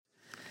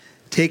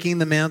Taking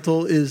the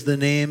Mantle is the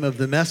name of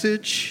the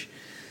message.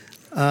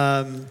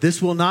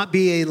 This will not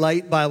be a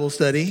light Bible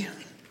study.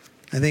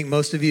 I think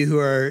most of you who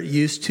are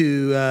used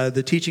to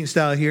the teaching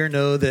style here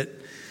know that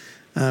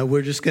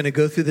we're just going to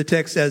go through the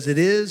text as it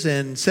is.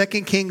 And 2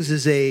 Kings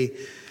is a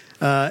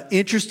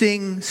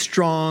interesting,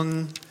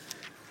 strong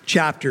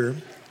chapter.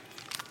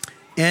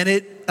 And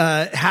it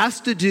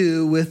has to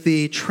do with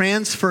the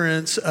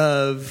transference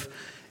of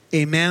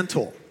a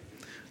mantle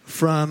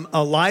from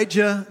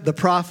Elijah the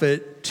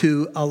prophet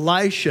to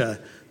Elisha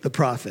the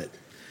prophet.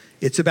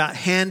 It's about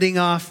handing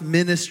off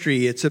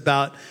ministry. It's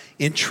about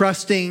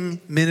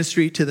entrusting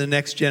ministry to the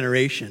next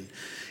generation.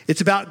 It's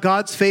about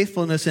God's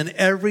faithfulness in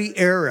every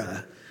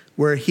era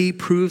where he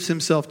proves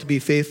himself to be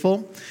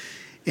faithful.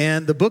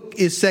 And the book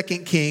is 2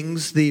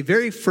 Kings. The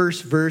very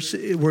first verse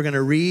we're going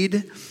to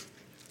read,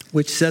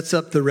 which sets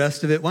up the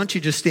rest of it. Why don't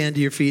you just stand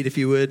to your feet, if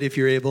you would, if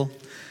you're able,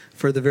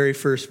 for the very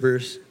first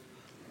verse.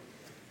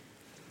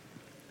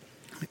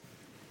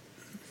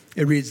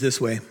 It reads this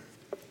way.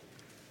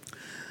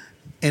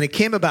 And it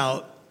came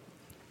about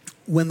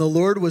when the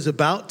Lord was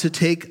about to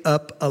take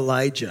up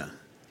Elijah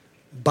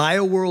by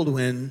a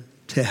whirlwind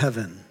to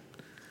heaven,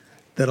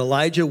 that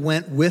Elijah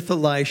went with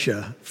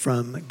Elisha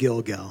from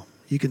Gilgal.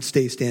 You can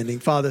stay standing.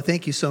 Father,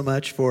 thank you so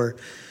much for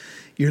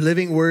your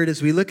living word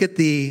as we look at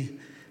the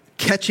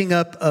catching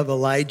up of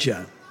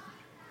Elijah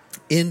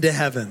into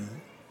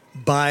heaven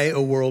by a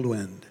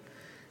whirlwind,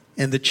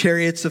 and the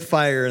chariots of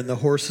fire and the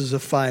horses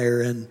of fire,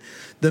 and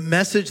the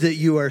message that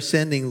you are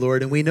sending,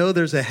 Lord. And we know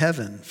there's a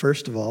heaven.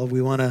 First of all,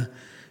 we want to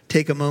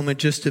take a moment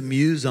just to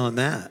muse on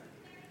that.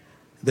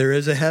 There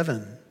is a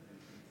heaven.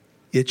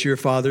 It's your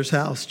Father's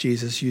house,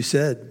 Jesus, you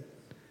said.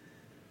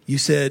 You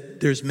said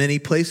there's many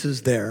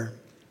places there.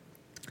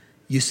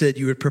 You said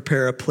you would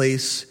prepare a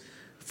place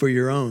for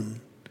your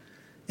own.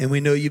 And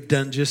we know you've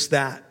done just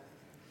that.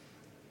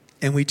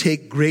 And we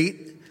take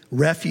great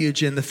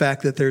refuge in the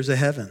fact that there's a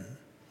heaven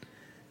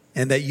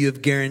and that you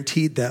have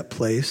guaranteed that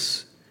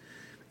place.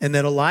 And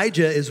that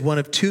Elijah is one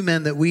of two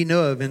men that we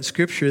know of in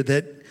Scripture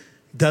that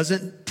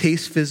doesn't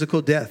taste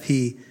physical death.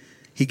 He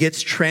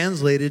gets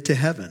translated to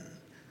heaven,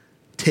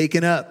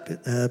 taken up,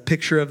 a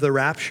picture of the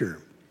rapture.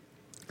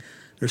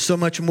 There's so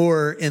much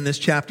more in this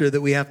chapter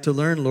that we have to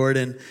learn, Lord,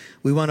 and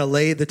we want to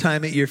lay the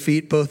time at your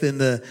feet, both in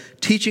the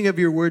teaching of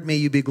your word, may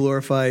you be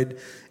glorified,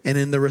 and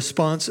in the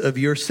response of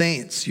your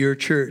saints, your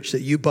church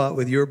that you bought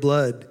with your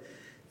blood.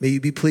 May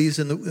you be pleased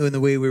in the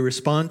way we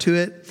respond to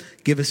it.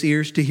 Give us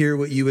ears to hear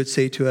what you would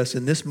say to us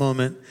in this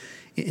moment.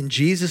 In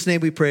Jesus'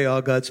 name we pray,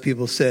 all God's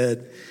people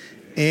said,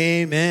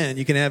 amen.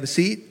 You can have a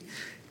seat.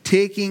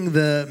 Taking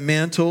the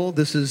Mantle.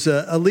 This is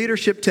a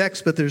leadership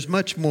text, but there's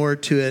much more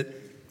to it.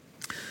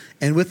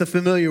 And with the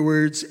familiar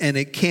words, and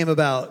it came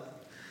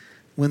about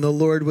when the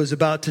Lord was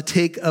about to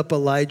take up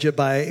Elijah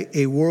by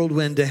a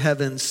whirlwind to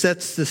heaven,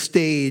 sets the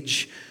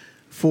stage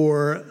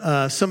for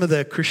some of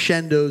the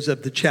crescendos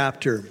of the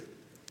chapter.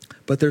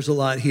 But there's a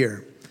lot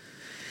here.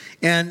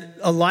 And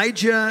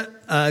Elijah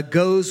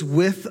goes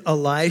with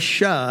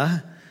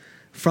Elisha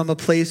from a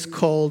place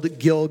called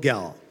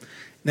Gilgal.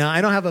 Now,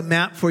 I don't have a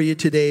map for you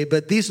today,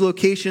 but these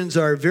locations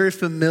are very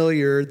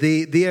familiar.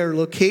 They are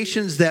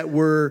locations that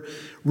were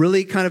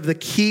really kind of the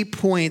key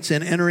points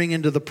in entering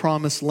into the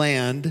promised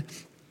land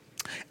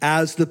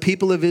as the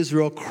people of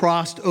Israel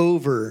crossed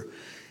over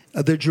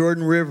the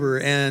Jordan River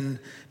and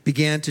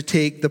began to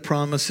take the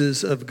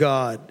promises of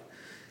God.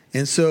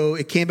 And so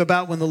it came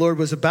about when the Lord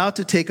was about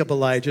to take up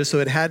Elijah, so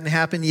it hadn't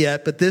happened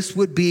yet, but this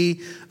would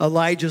be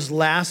Elijah's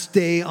last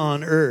day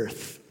on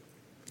earth.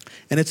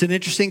 And it's an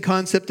interesting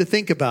concept to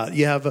think about.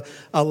 You have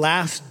a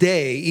last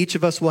day. Each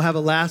of us will have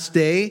a last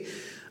day.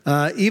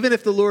 Even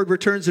if the Lord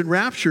returns in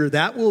rapture,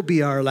 that will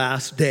be our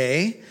last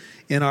day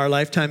in our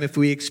lifetime if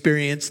we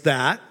experience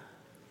that.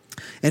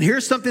 And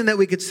here's something that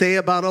we could say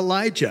about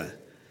Elijah.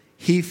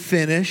 He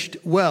finished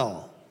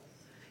well.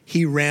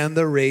 He ran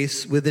the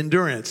race with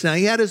endurance. Now,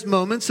 he had his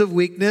moments of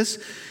weakness.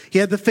 He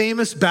had the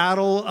famous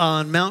battle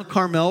on Mount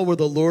Carmel where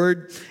the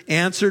Lord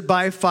answered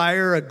by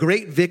fire, a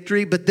great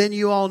victory. But then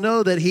you all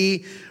know that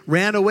he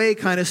ran away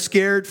kind of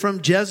scared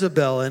from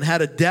Jezebel and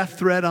had a death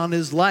threat on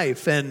his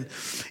life. And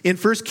in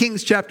 1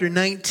 Kings chapter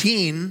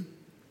 19,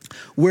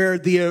 where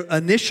the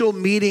initial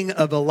meeting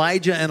of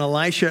Elijah and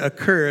Elisha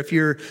occur. If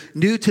you're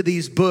new to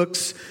these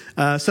books,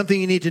 something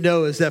you need to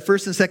know is that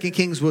 1st and 2nd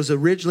Kings was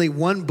originally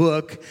one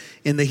book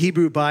in the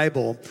Hebrew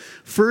Bible.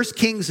 1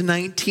 Kings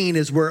 19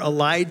 is where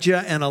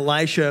Elijah and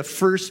Elisha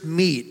first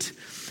meet.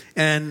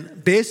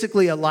 And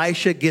basically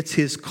Elisha gets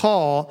his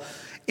call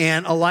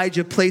and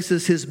Elijah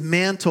places his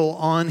mantle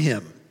on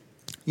him.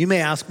 You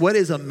may ask, what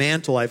is a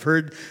mantle? I've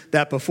heard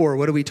that before.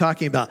 What are we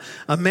talking about?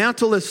 A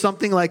mantle is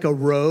something like a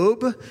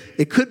robe.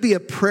 It could be a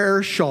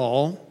prayer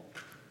shawl.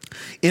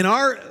 In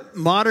our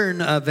modern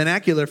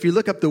vernacular, if you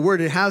look up the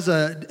word, it has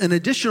an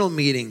additional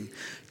meaning.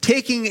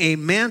 Taking a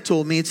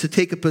mantle means to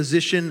take a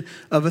position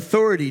of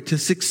authority, to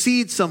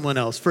succeed someone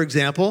else. For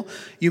example,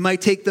 you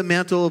might take the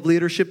mantle of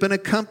leadership in a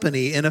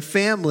company, in a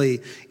family,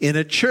 in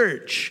a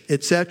church,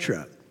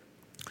 etc.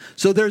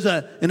 So there's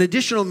an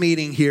additional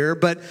meeting here,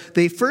 but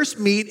they first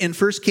meet in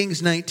 1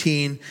 Kings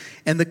 19,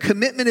 and the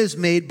commitment is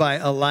made by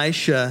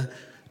Elisha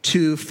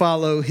to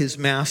follow his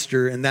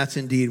master, and that's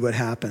indeed what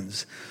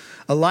happens.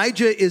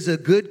 Elijah is a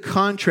good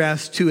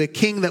contrast to a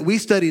king that we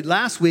studied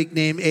last week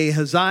named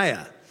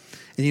Ahaziah.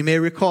 And you may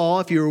recall,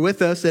 if you were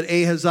with us, that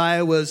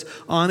Ahaziah was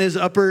on his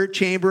upper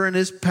chamber in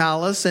his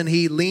palace, and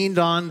he leaned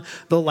on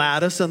the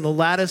lattice, and the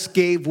lattice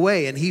gave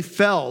way, and he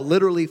fell,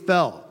 literally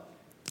fell.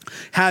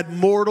 Had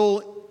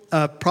mortal,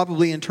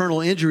 probably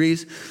internal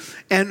injuries.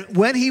 And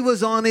when he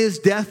was on his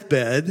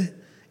deathbed,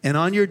 and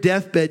on your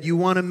deathbed, you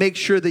want to make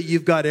sure that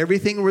you've got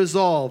everything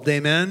resolved,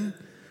 amen?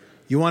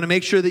 You want to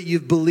make sure that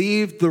you've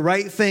believed the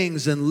right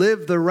things and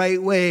lived the right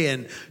way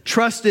and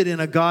trusted in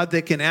a God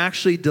that can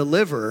actually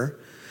deliver.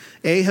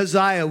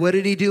 Ahaziah, what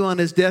did he do on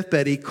his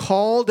deathbed? He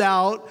called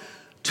out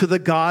to the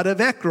god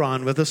of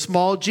Ekron with a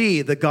small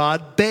g, the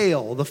god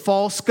Baal, the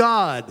false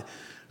god,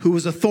 who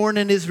was a thorn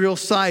in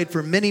Israel's side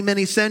for many,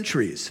 many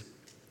centuries.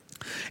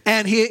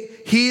 And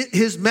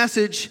his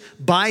message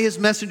by his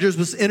messengers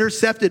was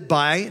intercepted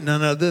by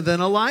none other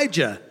than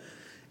Elijah.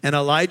 And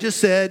Elijah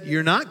said,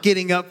 you're not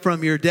getting up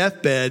from your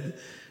deathbed.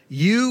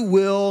 You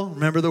will,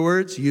 remember the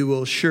words, you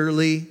will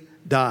surely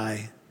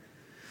die.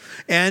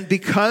 And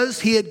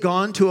because he had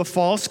gone to a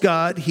false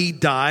god, he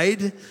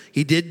died.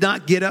 He did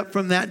not get up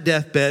from that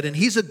deathbed. And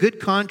he's a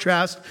good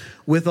contrast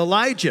with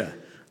Elijah.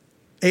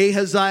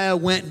 Ahaziah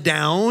went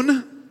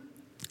down.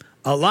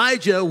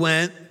 Elijah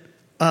went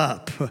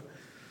up.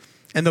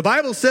 And the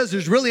Bible says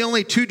there's really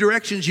only two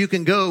directions you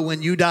can go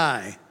when you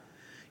die.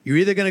 You're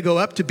either going to go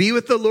up to be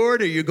with the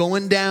Lord or you're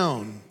going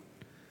down.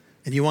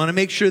 And you want to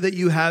make sure that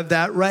you have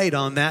that right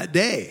on that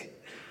day.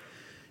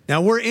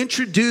 Now, we're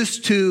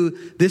introduced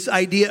to this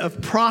idea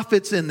of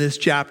prophets in this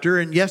chapter.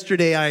 And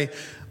yesterday I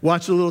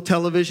watched a little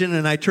television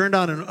and I turned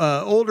on an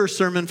older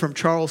sermon from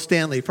Charles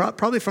Stanley,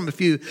 probably from a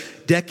few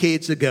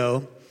decades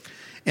ago.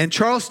 And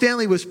Charles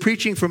Stanley was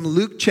preaching from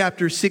Luke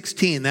chapter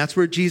 16. That's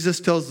where Jesus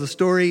tells the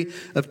story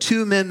of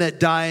two men that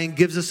die and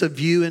gives us a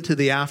view into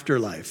the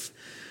afterlife.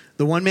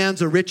 The one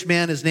man's a rich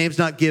man. His name's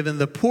not given.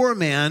 The poor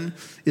man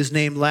is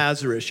named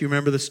Lazarus. You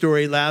remember the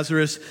story?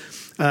 Lazarus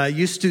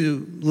used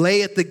to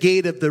lay at the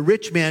gate of the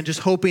rich man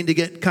just hoping to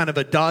get kind of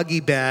a doggy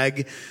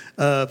bag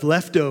of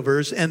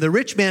leftovers. And the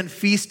rich man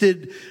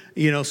feasted,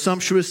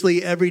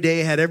 sumptuously every day,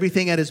 had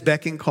everything at his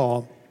beck and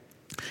call.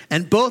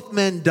 And both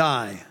men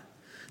die.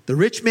 The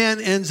rich man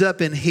ends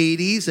up in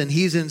Hades, and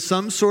he's in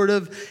some sort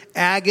of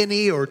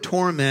agony or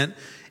torment.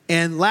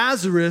 And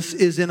Lazarus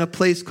is in a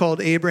place called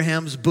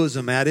Abraham's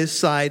bosom, at his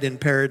side in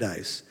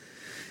paradise.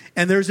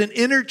 And there's an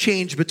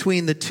interchange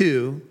between the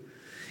two.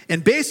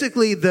 And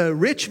basically, the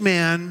rich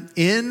man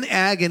in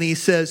agony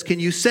says, can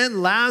you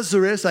send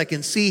Lazarus, I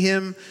can see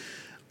him,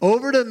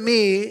 over to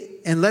me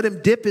and let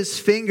him dip his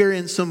finger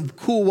in some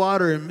cool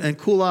water and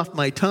cool off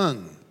my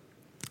tongue?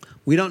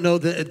 We don't know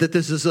that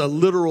this is a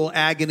literal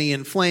agony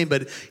in flame,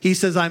 but he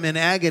says, I'm in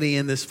agony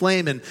in this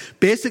flame. And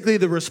basically,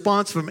 the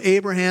response from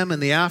Abraham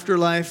in the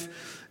afterlife,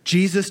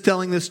 Jesus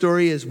telling the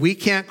story, is we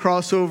can't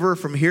cross over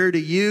from here to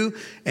you,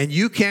 and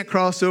you can't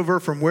cross over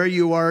from where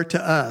you are to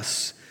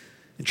us.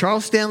 And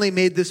Charles Stanley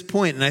made this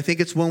point, and I think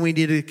it's one we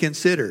need to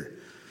consider.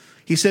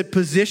 He said,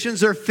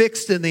 positions are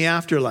fixed in the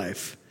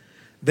afterlife.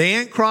 They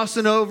ain't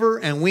crossing over,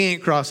 and we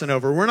ain't crossing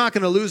over. We're not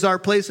going to lose our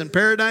place in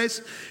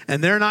paradise,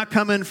 and they're not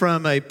coming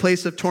from a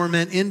place of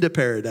torment into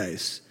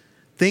paradise.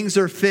 Things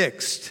are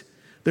fixed.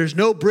 There's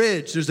no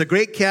bridge. There's a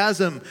great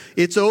chasm.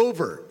 It's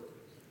over.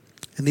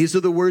 And these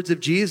are the words of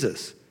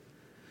Jesus.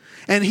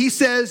 And he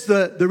says,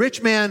 the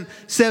rich man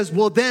says,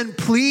 well, then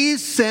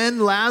please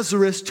send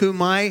Lazarus to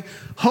my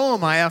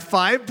home. I have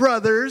 5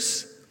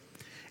 brothers,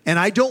 and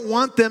I don't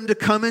want them to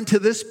come into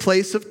this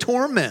place of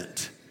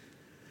torment.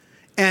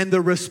 And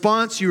the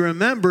response, you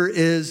remember,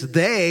 is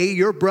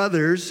your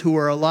brothers who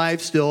are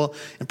alive still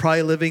and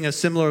probably living a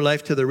similar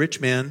life to the rich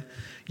man,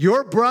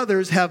 your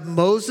brothers have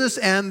Moses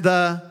and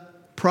the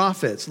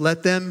prophets.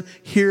 Let them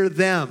hear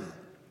them.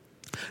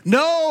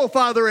 No,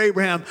 Father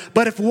Abraham,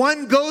 but if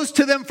one goes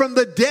to them from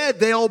the dead,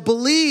 they'll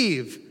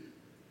believe.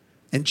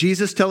 And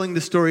Jesus telling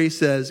the story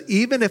says,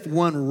 even if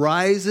one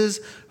rises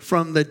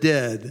from the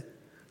dead,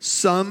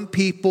 some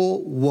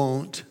people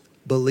won't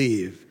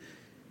believe.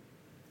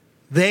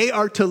 They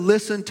are to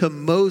listen to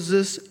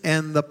Moses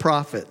and the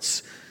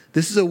prophets.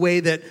 This is a way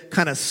that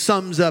kind of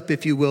sums up,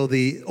 if you will,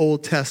 the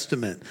Old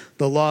Testament,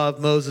 the law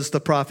of Moses, the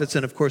prophets,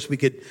 and of course we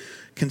could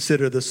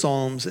consider the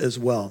Psalms as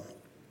well.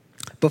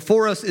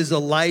 Before us is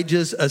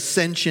Elijah's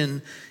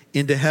ascension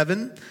into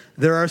heaven.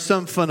 There are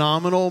some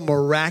phenomenal,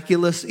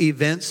 miraculous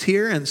events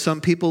here, and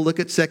some people look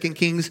at 2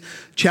 Kings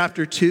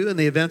chapter 2 and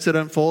the events that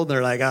unfold, and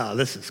they're like,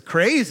 this is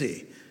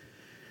crazy.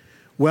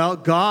 Well,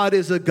 God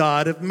is a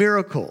God of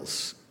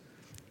miracles.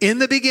 In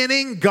the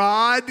beginning,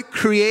 God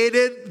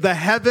created the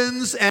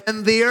heavens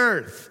and the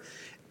earth.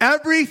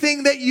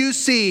 Everything that you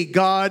see,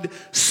 God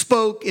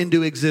spoke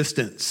into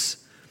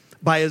existence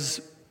by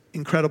his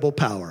incredible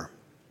power.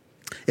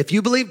 If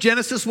you believe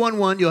Genesis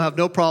 1:1, you'll have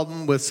no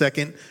problem with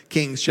 2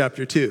 Kings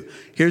chapter 2.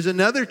 Here's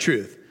another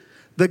truth.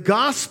 The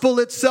gospel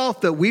itself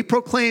that we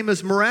proclaim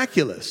is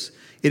miraculous.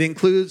 It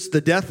includes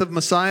the death of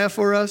Messiah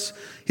for us,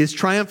 his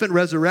triumphant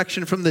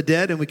resurrection from the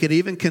dead, and we can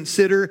even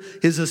consider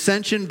his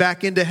ascension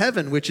back into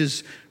heaven, which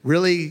is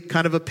really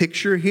kind of a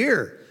picture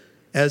here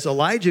as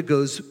Elijah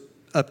goes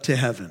up to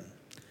heaven.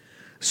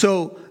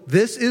 So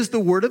this is the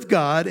word of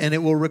God, and it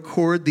will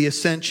record the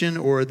ascension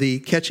or the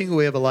catching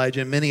away of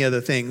Elijah and many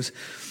other things.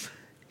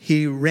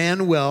 He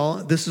ran well.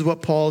 This is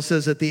what Paul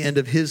says at the end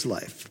of his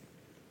life.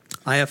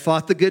 I have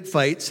fought the good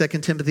fight,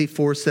 2 Timothy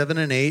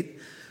 4:7-8.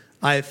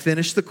 I have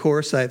finished the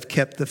course, I have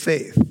kept the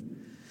faith.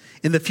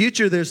 In the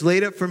future, there's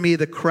laid up for me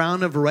the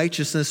crown of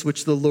righteousness,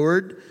 which the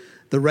Lord,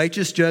 the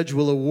righteous judge,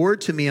 will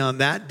award to me on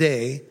that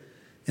day,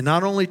 and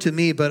not only to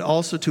me, but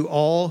also to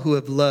all who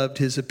have loved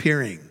his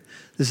appearing.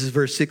 This is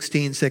verse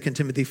 16, 2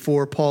 Timothy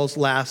 4, Paul's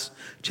last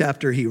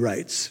chapter, he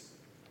writes.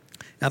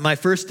 At my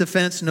first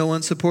defense, no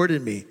one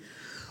supported me.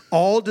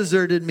 All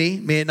deserted me,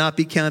 may it not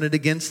be counted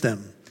against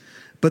them.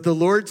 But the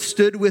Lord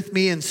stood with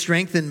me and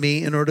strengthened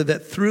me in order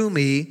that through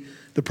me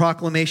the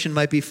proclamation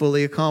might be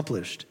fully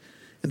accomplished,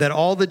 and that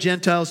all the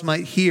Gentiles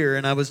might hear,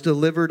 and I was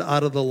delivered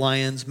out of the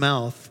lion's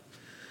mouth.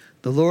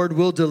 The Lord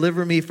will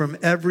deliver me from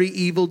every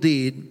evil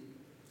deed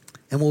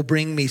and will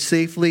bring me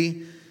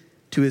safely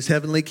to his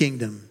heavenly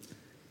kingdom.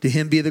 To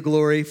him be the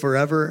glory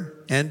forever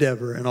and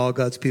ever. And all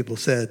God's people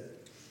said,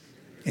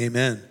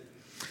 amen.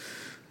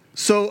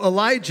 So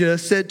Elijah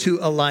said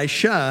to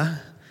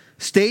Elisha,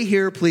 stay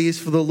here, please,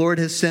 for the Lord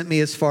has sent me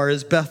as far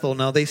as Bethel.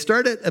 Now they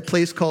start at a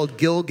place called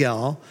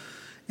Gilgal,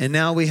 and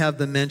now we have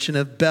the mention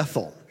of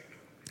Bethel.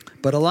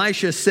 But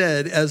Elisha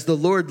said, as the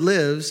Lord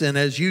lives and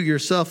as you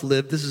yourself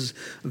live, this is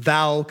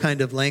vow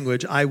kind of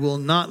language, I will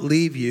not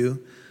leave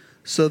you.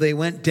 So they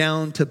went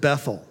down to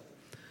Bethel.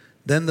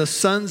 Then the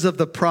sons of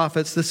the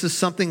prophets, this is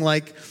something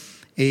like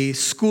a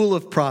school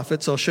of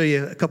prophets. I'll show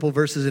you a couple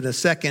verses in a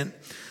second.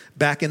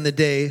 Back in the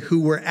day,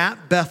 who were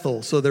at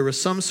Bethel. So there was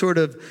some sort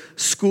of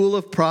school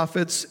of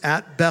prophets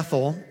at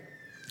Bethel,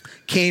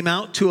 came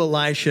out to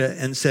Elisha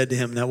and said to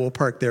him, now we'll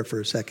park there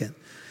for a second.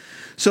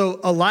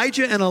 So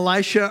Elijah and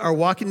Elisha are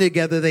walking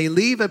together. They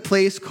leave a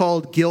place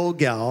called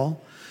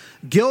Gilgal.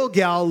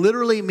 Gilgal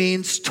literally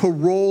means to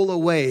roll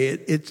away.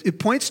 It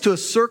points to a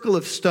circle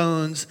of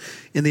stones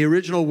in the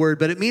original word,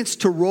 but it means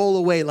to roll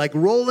away, like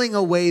rolling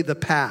away the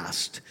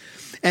past.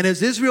 And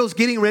as Israel's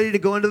getting ready to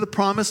go into the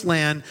promised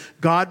land,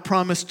 God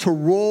promised to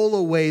roll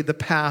away the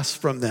past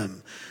from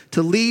them,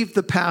 to leave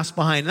the past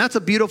behind. And that's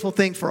a beautiful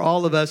thing for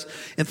all of us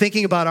in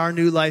thinking about our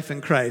new life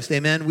in Christ.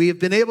 Amen. We have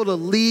been able to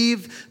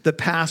leave the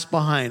past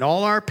behind.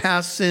 All our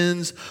past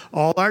sins,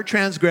 all our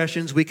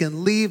transgressions, we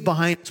can leave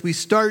behind as we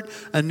start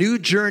a new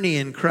journey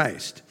in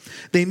Christ.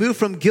 They moved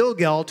from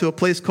Gilgal to a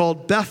place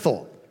called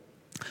Bethel.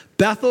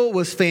 Bethel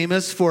was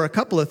famous for a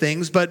couple of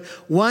things, but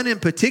one in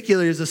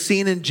particular is a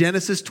scene in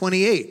Genesis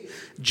 28.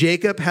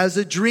 Jacob has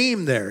a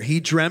dream there.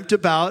 He dreamt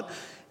about,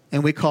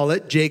 and we call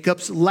it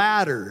Jacob's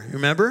ladder.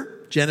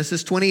 Remember?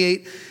 Genesis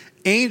 28.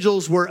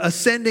 Angels were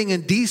ascending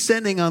and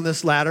descending on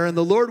this ladder, and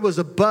the Lord was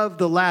above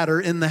the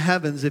ladder in the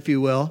heavens, if you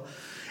will.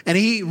 And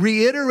he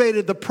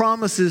reiterated the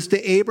promises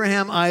to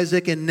Abraham,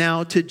 Isaac, and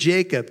now to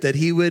Jacob, that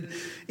he would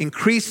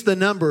increase the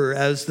number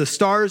as the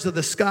stars of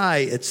the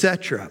sky,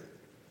 etc.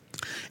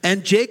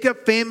 And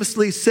Jacob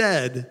famously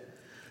said,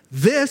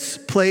 this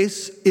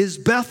place is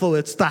Bethel.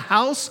 It's the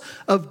house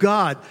of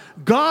God.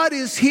 God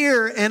is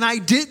here, and I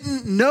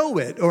didn't know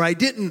it, or I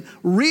didn't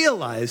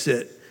realize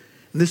it.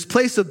 And this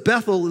place of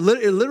Bethel,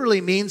 it literally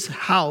means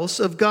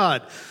house of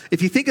God.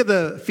 If you think of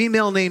the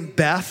female name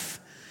Beth,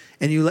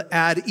 and you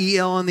add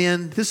E-L on the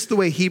end, this is the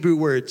way Hebrew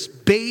words.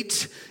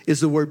 Beit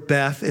is the word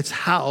Beth, it's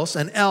house,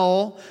 and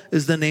El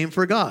is the name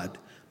for God.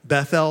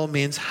 Bethel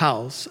means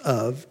house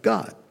of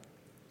God.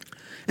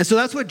 And so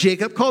that's what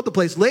Jacob called the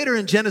place. Later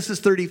in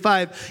Genesis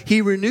 35,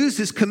 he renews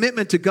his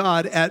commitment to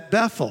God at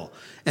Bethel.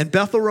 And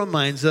Bethel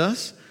reminds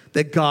us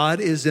that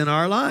God is in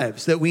our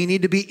lives, that we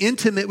need to be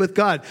intimate with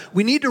God.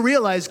 We need to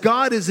realize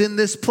God is in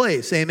this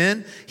place,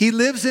 amen? He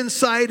lives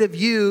inside of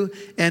you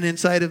and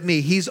inside of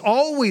me. He's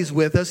always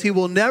with us. He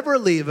will never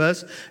leave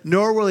us,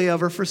 nor will he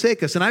ever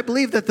forsake us. And I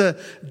believe that the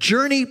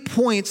journey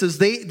points as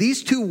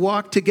these two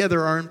walk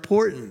together are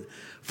important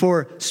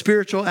for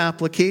spiritual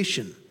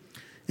application.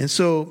 And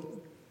so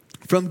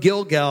from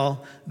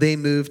Gilgal, they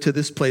moved to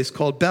this place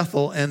called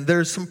Bethel, and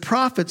there's some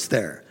prophets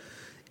there.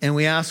 And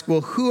we ask,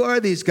 well, who are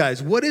these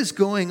guys? What is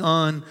going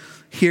on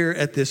here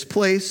at this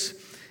place?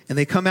 And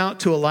they come out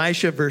to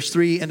Elisha, verse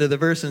 3, end of the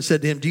verse, and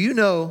said to him, do you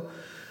know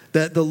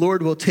that the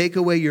Lord will take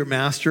away your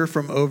master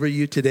from over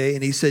you today?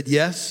 And he said,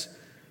 yes,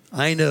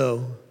 I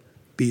know,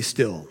 be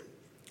still.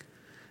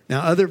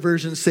 Now, other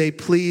versions say,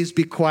 please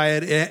be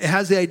quiet. It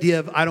has the idea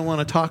of, I don't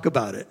want to talk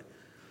about it.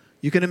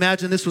 You can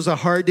imagine this was a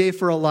hard day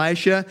for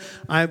Elisha.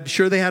 I'm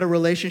sure they had a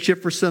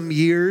relationship for some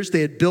years.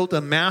 They had built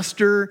a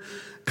master,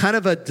 kind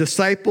of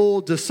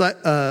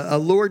a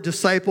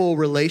Lord-disciple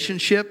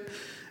relationship.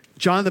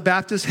 John the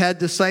Baptist had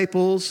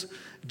disciples.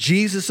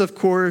 Jesus, of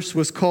course,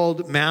 was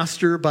called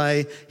master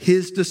by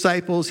his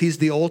disciples. He's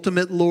the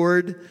ultimate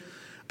Lord.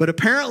 But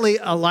apparently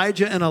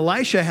Elijah and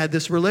Elisha had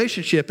this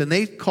relationship, and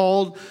they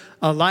called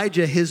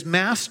Elijah his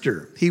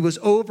master. He was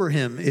over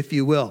him, if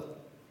you will.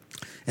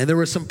 And there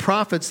were some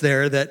prophets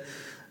there that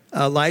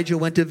Elijah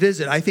went to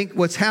visit. I think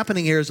what's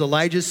happening here is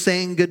Elijah's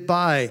saying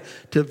goodbye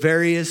to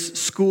various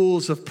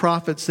schools of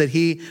prophets that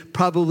he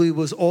probably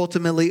was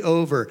ultimately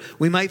over.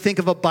 We might think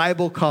of a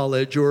Bible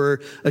college or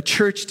a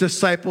church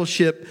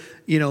discipleship,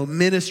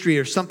 ministry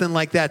or something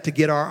like that to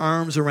get our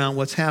arms around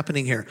what's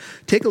happening here.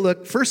 Take a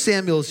look. 1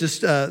 Samuel is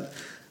just,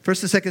 1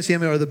 and 2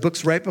 Samuel are the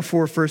books right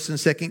before 1 and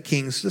 2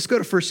 Kings. Let's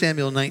go to 1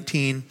 Samuel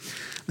 19.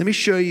 Let me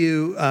show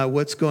you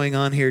what's going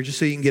on here just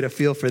so you can get a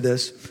feel for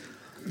this.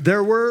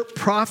 There were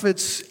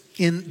prophets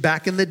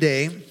back in the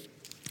day.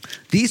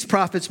 These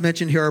prophets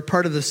mentioned here are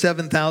part of the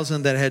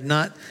 7,000 that had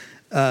not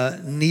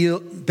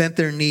bent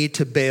their knee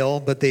to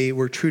Baal, but they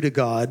were true to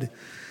God.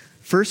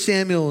 1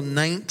 Samuel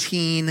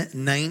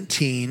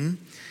 19:19.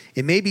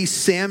 It may be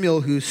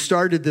Samuel who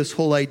started this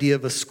whole idea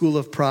of a school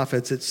of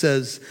prophets. It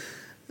says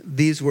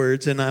these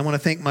words, and I want to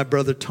thank my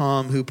brother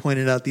Tom who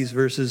pointed out these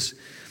verses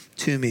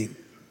to me.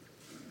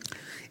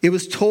 It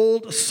was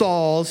told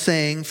Saul,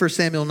 saying, 1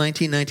 Samuel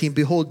 19:19,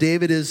 behold,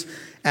 David is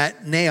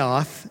at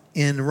Naioth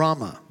in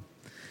Ramah.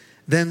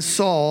 Then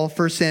Saul,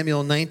 1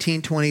 Samuel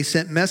 19:20,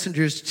 sent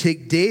messengers to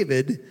take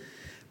David,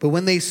 but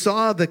when they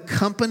saw the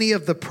company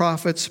of the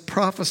prophets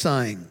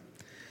prophesying,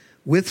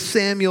 with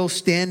Samuel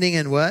standing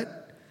and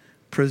what?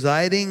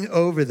 Presiding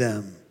over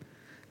them,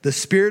 the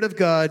Spirit of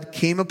God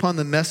came upon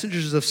the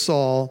messengers of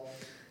Saul,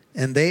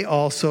 and they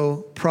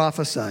also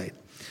prophesied.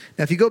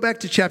 Now, if you go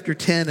back to chapter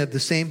 10 of the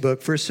same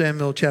book, 1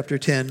 Samuel chapter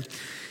 10,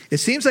 it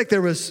seems like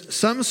there was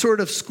some sort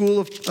of school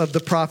of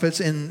the prophets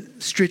in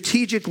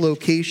strategic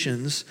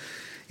locations.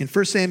 In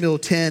 1 Samuel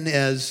 10,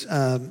 as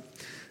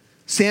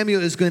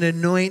Samuel is going to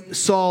anoint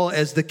Saul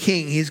as the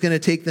king, he's going to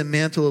take the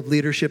mantle of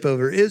leadership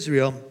over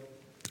Israel.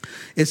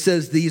 It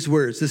says these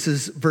words. This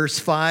is verse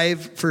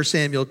 5, 1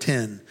 Samuel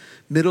 10.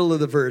 Middle of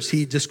the verse,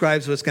 he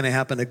describes what's going to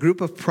happen. A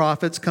group of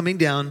prophets coming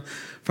down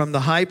from the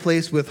high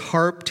place with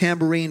harp,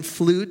 tambourine,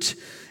 flute,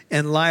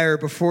 and lyre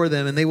before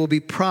them, and they will be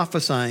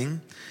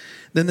prophesying.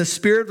 Then the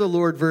Spirit of the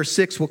Lord, verse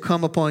 6, will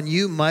come upon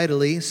you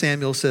mightily,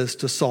 Samuel says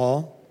to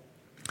Saul,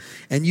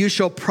 and you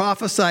shall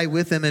prophesy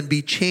with them and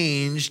be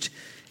changed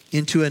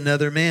into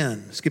another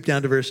man. Skip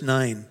down to verse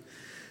 9.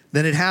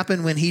 Then it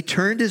happened when he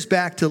turned his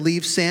back to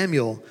leave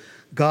Samuel,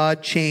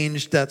 God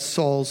changed that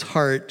Saul's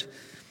heart,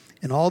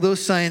 and all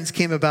those signs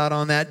came about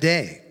on that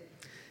day.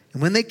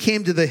 And when they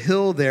came to the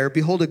hill there,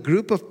 behold, a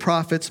group of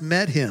prophets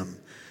met him.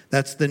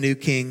 That's the new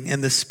king.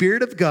 And the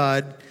Spirit of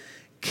God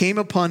came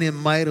upon him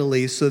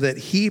mightily so that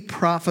he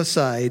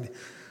prophesied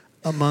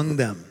among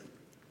them.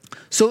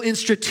 So in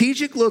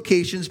strategic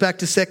locations, back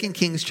to 2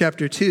 Kings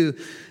chapter 2,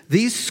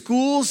 these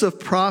schools of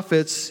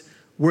prophets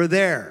were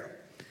there.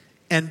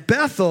 And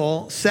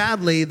Bethel,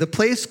 sadly, the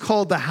place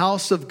called the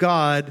house of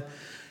God,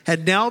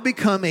 had now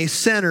become a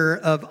center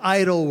of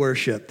idol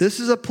worship. This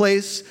is a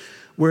place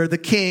where the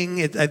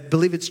king, I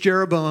believe it's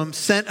Jeroboam,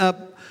 set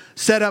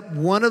up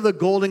one of the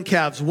golden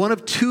calves, one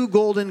of two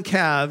golden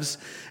calves,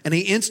 and he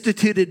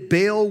instituted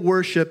Baal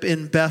worship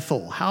in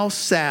Bethel. How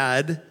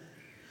sad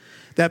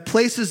that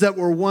places that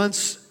were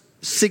once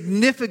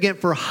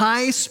significant for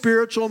high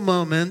spiritual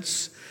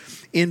moments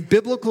in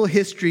biblical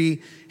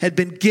history had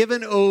been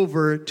given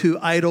over to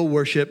idol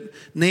worship,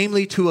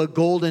 namely to a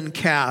golden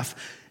calf.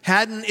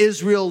 Hadn't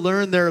Israel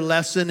learned their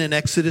lesson in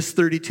Exodus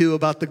 32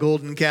 about the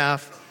golden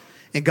calf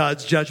and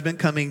God's judgment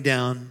coming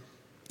down?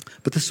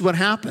 But this is what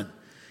happened.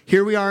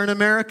 Here we are in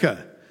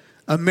America.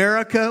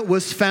 America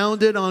was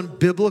founded on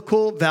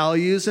biblical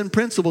values and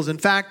principles. In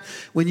fact,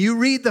 when you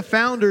read the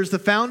founders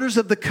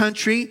of the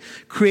country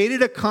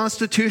created a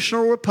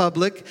constitutional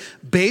republic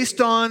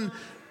based on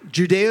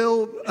Christian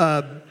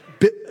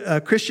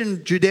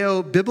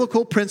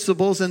Judeo-biblical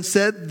principles and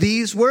said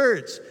these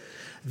words: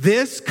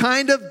 this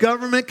kind of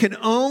government can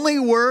only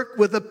work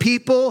with a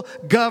people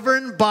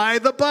governed by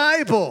the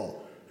Bible.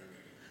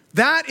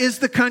 That is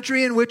the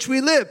country in which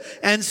we live.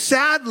 And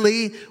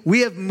sadly, we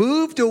have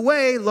moved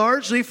away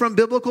largely from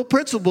biblical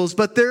principles,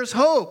 but there's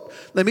hope.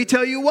 Let me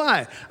tell you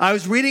why. I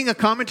was reading a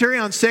commentary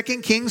on 2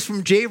 Kings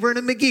from J.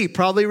 Vernon McGee,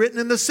 probably written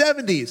in the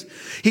 70s.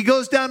 He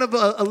goes down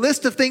a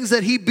list of things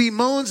that he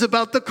bemoans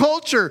about the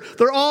culture.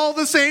 They're all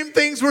the same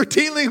things we're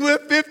dealing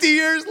with 50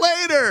 years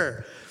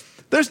later.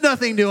 There's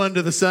nothing new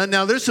under the sun.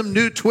 Now, there's some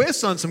new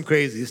twists on some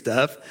crazy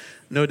stuff.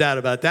 No doubt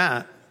about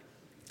that.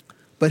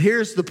 But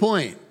here's the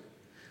point.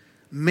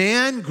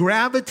 Man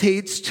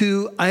gravitates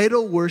to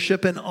idol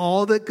worship and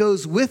all that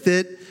goes with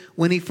it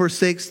when he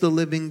forsakes the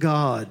living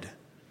God.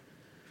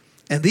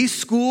 And these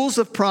schools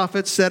of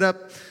prophets set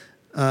up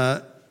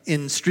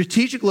in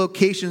strategic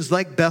locations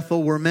like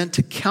Bethel were meant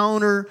to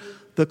counter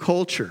the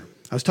culture.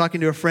 I was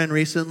talking to a friend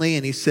recently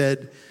and he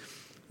said,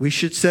 we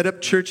should set up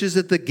churches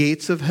at the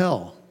gates of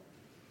hell.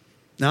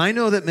 Now, I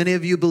know that many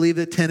of you believe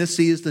that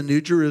Tennessee is the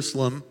New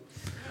Jerusalem.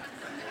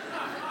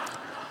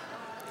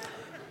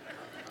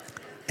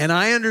 And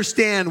I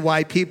understand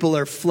why people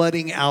are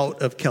flooding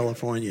out of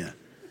California.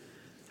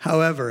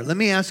 However, let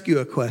me ask you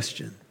a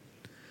question.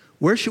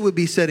 Where should we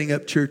be setting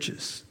up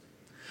churches?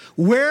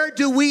 Where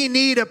do we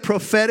need a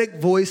prophetic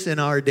voice in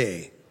our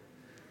day?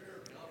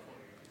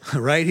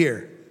 Right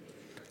here.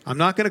 I'm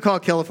not going to call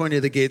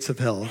California the gates of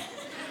hell.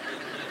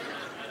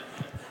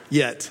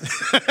 Yet.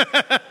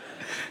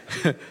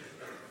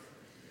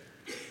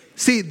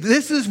 See,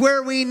 this is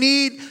where we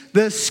need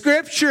the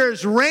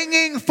scriptures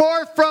ringing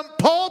forth from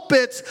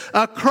pulpits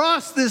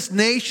across this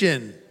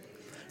nation,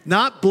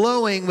 not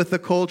blowing with the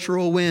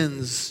cultural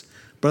winds,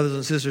 brothers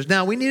and sisters.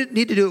 Now, we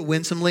need to do it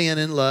winsomely and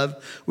in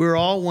love. We were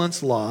all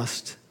once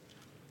lost.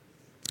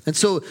 And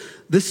so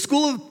the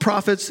school of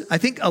prophets, I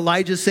think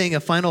Elijah's saying a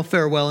final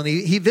farewell, and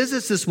he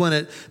visits this one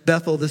at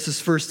Bethel. This is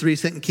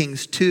 1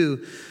 Kings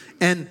 2.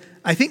 And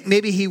I think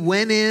maybe he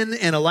went in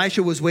and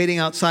Elisha was waiting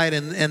outside,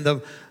 and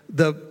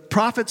the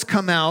prophets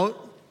come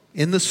out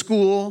in the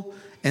school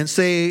and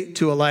say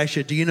to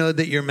Elisha, do you know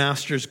that your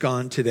master's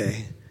gone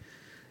today?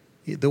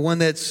 The one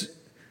that's,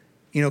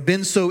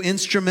 been so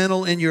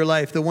instrumental in your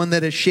life, the one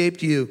that has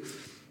shaped you,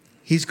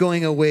 he's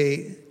going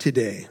away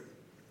today.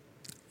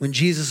 When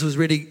Jesus was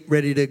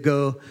ready to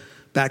go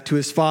back to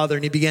his Father,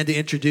 and he began to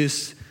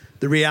introduce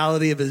the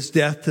reality of his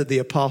death to the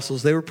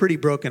apostles, they were pretty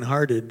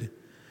brokenhearted.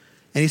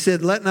 And he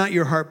said, let not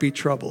your heart be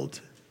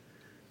troubled.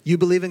 You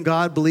believe in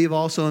God, believe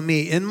also in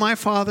me. In my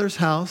Father's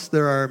house,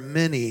 there are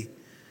many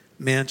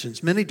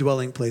mansions, many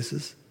dwelling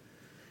places.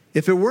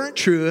 If it weren't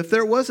true, if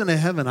there wasn't a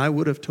heaven, I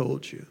would have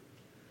told you.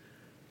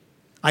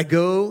 I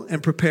go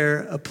and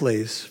prepare a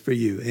place for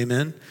you.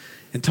 Amen.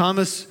 And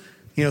Thomas,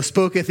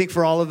 spoke, I think,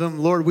 for all of them.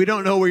 Lord, we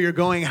don't know where you're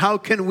going. How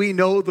can we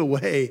know the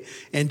way?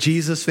 And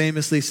Jesus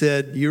famously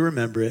said, you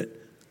remember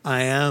it.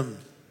 I am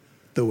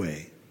the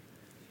way,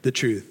 the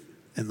truth,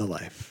 and the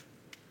life.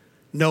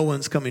 No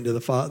one's coming to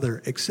the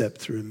Father except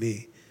through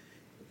me.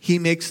 He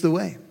makes the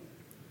way.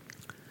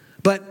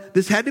 But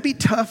this had to be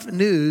tough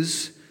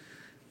news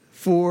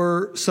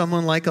for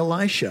someone like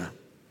Elisha.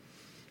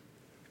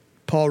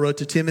 Paul wrote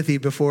to Timothy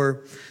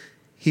before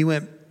he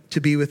went to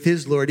be with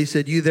his Lord. He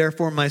said, you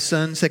therefore, my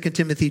son, 2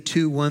 Timothy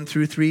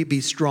 2:1-3, be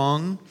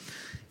strong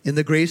in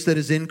the grace that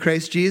is in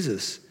Christ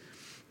Jesus.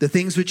 The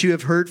things which you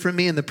have heard from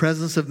me in the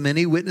presence of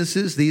many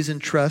witnesses, these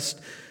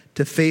entrust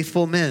to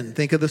faithful men.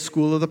 Think of the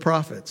school of the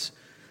prophets,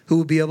 who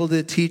will be able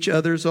to teach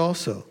others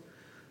also.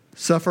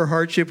 Suffer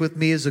hardship with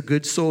me as a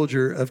good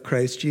soldier of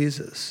Christ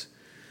Jesus.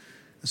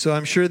 So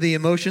I'm sure the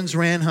emotions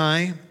ran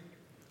high.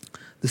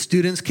 The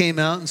students came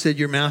out and said,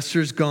 your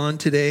master's gone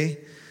today.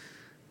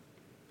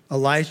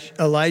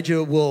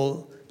 Elijah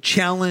will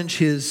challenge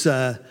his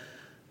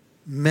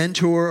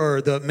mentor,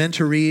 or the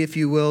mentoree, if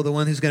you will, the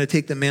one who's going to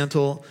take the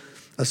mantle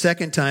a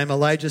second time.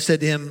 Elijah said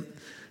to him,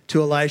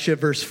 to Elisha,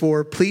 verse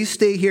 4, please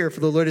stay here, for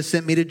the Lord has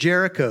sent me to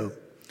Jericho.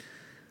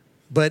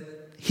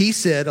 But he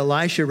said,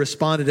 Elisha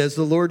responded, as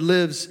the Lord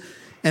lives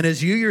and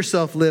as you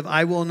yourself live,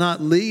 I will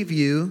not leave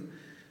you.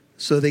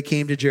 So they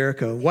came to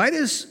Jericho. Why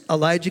does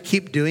Elijah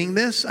keep doing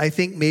this? I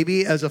think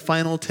maybe as a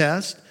final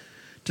test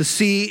to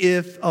see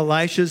if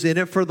Elisha's in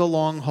it for the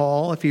long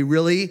haul, if he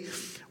really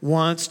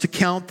wants to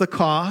count the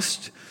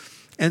cost.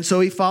 And so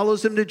he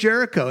follows him to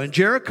Jericho. And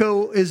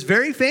Jericho is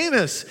very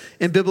famous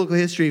in biblical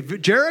history.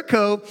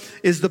 Jericho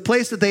is the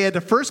place that they had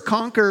to first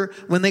conquer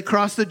when they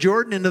crossed the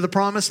Jordan into the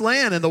promised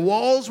land. And the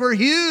walls were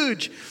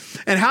huge.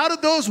 And how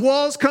did those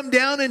walls come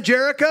down in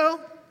Jericho?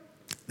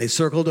 They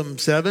circled them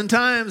 7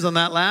 times on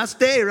that last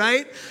day,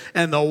 right?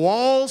 And the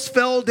walls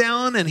fell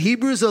down. And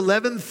Hebrews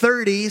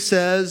 11:30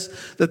 says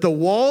that the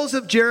walls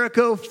of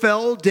Jericho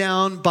fell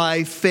down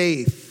by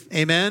faith.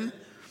 Amen?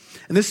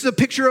 And this is a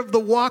picture of the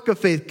walk of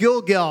faith.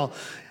 Gilgal,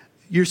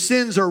 your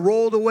sins are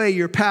rolled away.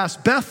 You're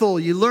past. Bethel,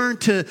 you learn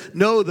to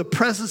know the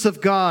presence of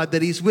God,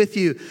 that he's with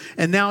you.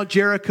 And now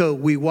Jericho,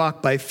 we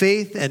walk by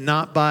faith and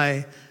not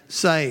by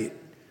sight.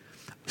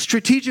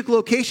 Strategic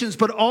locations,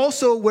 but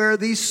also where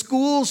these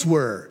schools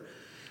were,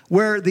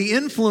 where the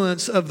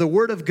influence of the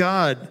word of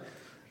God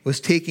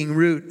was taking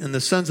root. And the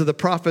sons of the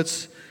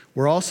prophets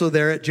were also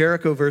there at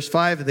Jericho, verse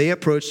 5. They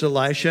approached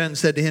Elisha and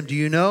said to him, do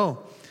you know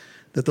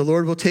that the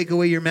Lord will take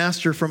away your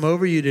master from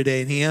over you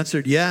today? And he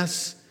answered,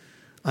 yes,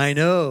 I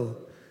know.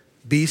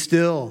 Be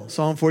still.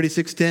 Psalm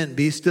 46:10,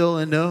 be still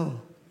and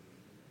know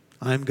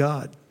I'm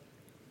God.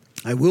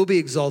 I will be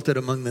exalted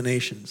among the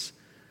nations.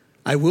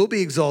 I will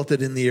be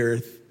exalted in the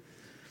earth.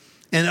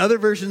 And other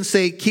versions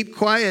say, keep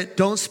quiet.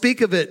 Don't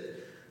speak of it.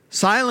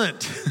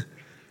 Silent.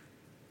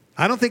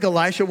 I don't think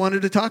Elisha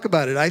wanted to talk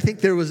about it. I think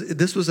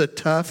this was a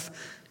tough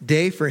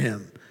day for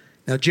him.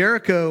 Now,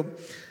 Jericho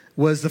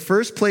was the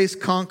first place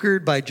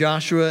conquered by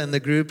Joshua and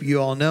the group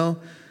you all know.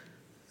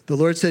 The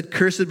Lord said,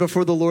 cursed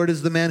before the Lord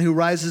is the man who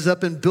rises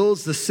up and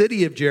builds the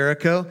city of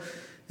Jericho.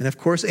 And of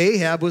course,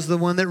 Ahab was the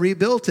one that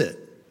rebuilt it.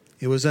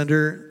 It was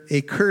under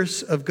a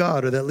curse of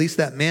God, or at least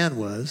that man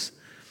was.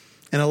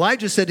 And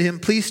Elijah said to him,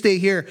 please stay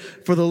here,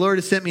 for the Lord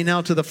has sent me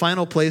now to the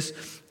final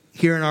place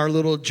here in our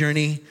little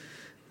journey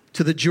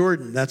to the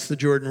Jordan. That's the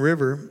Jordan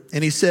River.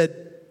 And he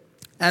said,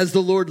 as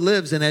the Lord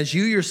lives and as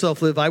you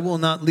yourself live, I will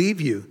not leave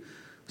you.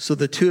 So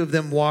the two of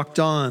them walked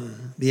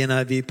on, the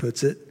NIV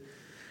puts it.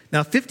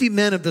 Now 50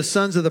 men of the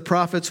sons of the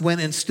prophets went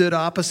and stood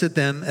opposite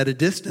them at a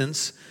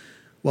distance,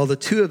 while the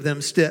two of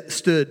them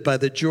stood by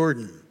the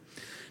Jordan.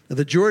 Now,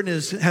 the Jordan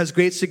has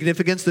great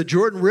significance. The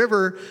Jordan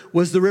River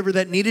was the river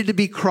that needed to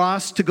be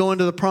crossed to go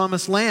into the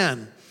promised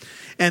land.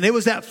 And it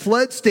was that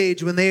flood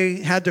stage when they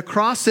had to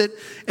cross it,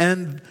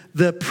 and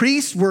the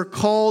priests were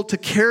called to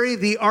carry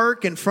the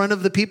ark in front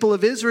of the people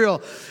of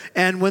Israel.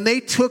 And when they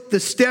took the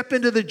step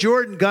into the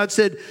Jordan, God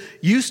said,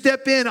 you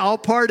step in, I'll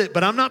part it,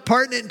 but I'm not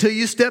parting it until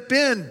you step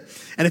in.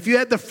 And if you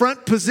had the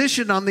front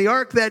position on the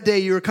ark that day,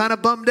 you were kind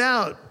of bummed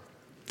out.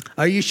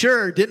 Are you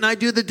sure? Didn't I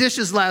do the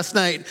dishes last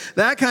night?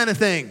 That kind of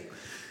thing.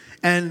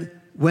 And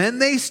when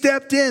they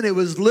stepped in, it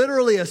was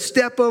literally a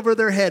step over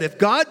their head. If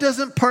God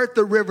doesn't part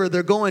the river,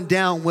 they're going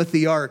down with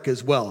the ark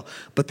as well.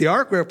 But the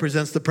ark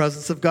represents the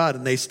presence of God.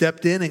 And they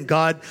stepped in, and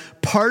God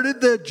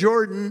parted the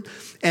Jordan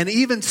and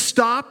even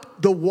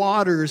stopped the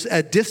waters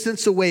at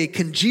distance away,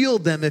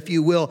 congealed them, if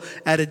you will,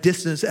 at a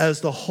distance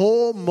as the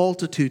whole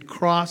multitude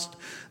crossed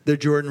the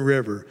Jordan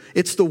River.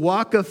 It's the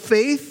walk of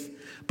faith.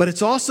 But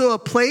it's also a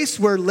place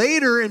where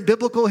later in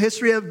biblical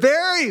history, a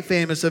very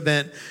famous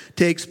event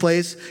takes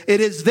place. It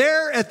is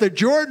there at the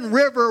Jordan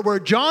River where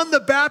John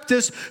the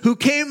Baptist, who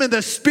came in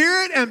the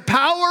spirit and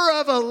power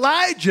of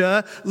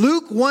Elijah,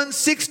 Luke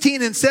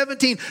 1:16 and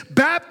 17,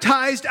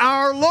 baptized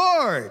our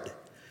Lord.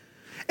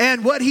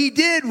 And what he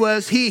did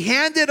was he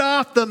handed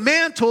off the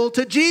mantle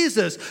to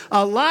Jesus.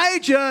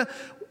 Elijah,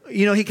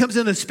 he comes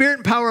in the spirit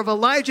and power of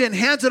Elijah and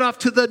hands it off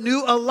to the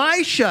new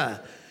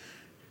Elisha.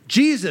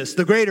 Jesus,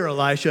 the greater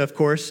Elisha, of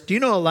course. Do you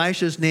know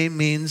Elisha's name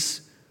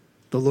means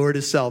the Lord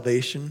is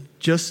salvation?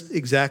 Just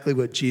exactly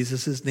what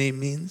Jesus' name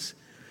means.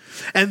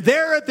 And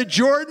there at the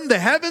Jordan, the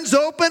heavens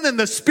opened and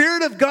the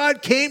Spirit of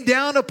God came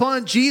down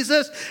upon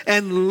Jesus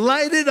and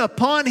lighted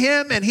upon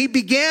him. And he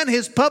began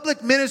his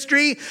public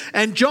ministry.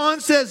 And John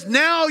says,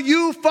 now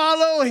you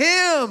follow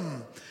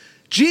him.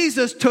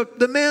 Jesus took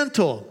the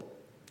mantle.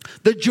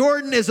 The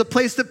Jordan is a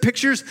place that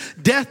pictures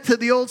death to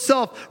the old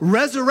self,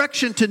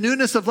 resurrection to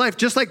newness of life,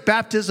 just like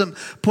baptism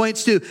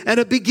points to, and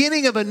a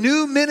beginning of a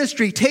new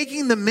ministry,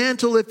 taking the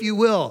mantle, if you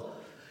will.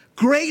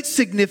 Great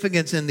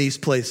significance in these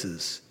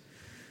places.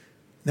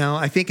 Now,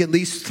 I think at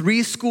least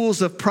 3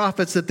 schools of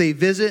prophets that they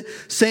visit,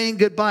 saying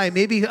goodbye,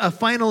 maybe a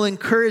final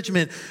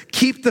encouragement.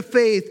 Keep the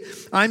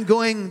faith. I'm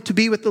going to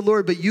be with the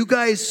Lord, but you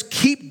guys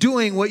keep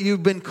doing what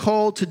you've been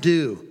called to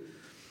do.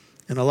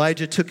 And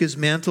Elijah took his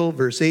mantle,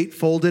 verse 8,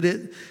 folded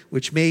it,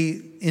 which may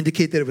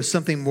indicate that it was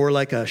something more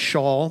like a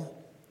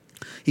shawl.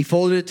 He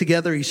folded it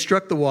together. He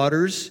struck the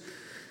waters.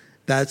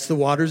 That's the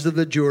waters of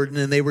the Jordan.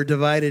 And they were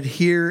divided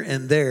here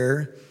and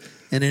there.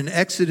 And in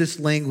Exodus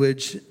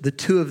language, the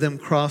two of them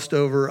crossed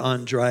over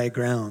on dry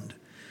ground.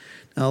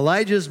 Now,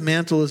 Elijah's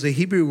mantle is a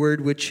Hebrew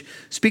word which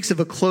speaks of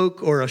a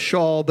cloak or a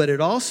shawl, but it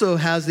also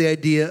has the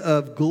idea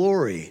of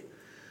glory.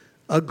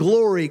 A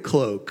glory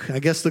cloak. I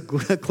guess the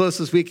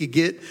closest we could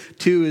get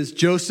to is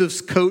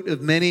Joseph's coat of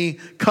many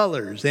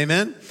colors.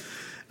 Amen?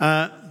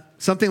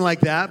 Something like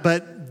that.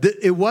 But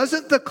it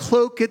wasn't the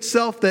cloak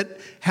itself that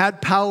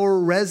had power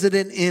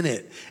resident in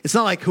it. It's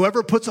not like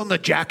whoever puts on the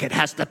jacket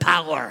has the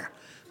power.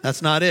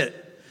 That's not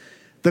it.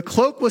 The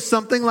cloak was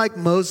something like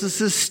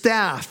Moses'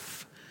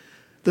 staff.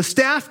 The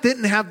staff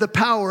didn't have the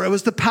power. It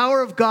was the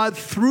power of God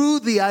through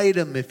the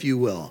item, if you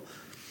will.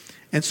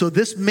 And so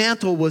this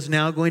mantle was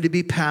now going to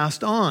be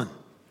passed on.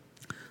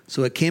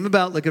 So it came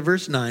about, look at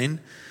verse 9,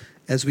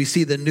 as we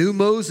see the new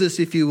Moses,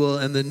 if you will,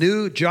 and the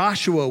new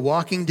Joshua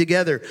walking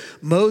together.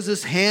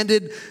 Moses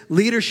handed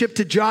leadership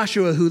to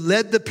Joshua, who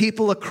led the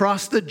people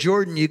across the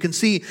Jordan. You can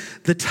see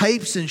the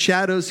types and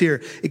shadows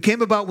here. It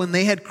came about when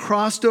they had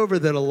crossed over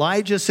that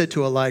Elijah said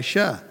to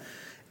Elisha,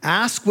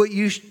 ask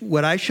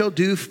what I shall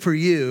do for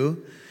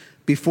you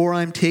before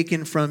I'm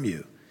taken from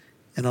you.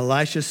 And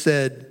Elisha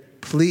said,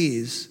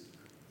 please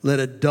let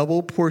a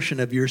double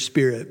portion of your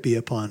spirit be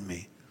upon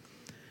me.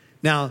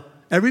 Now,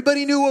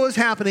 everybody knew what was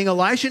happening.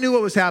 Elisha knew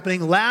what was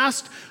happening.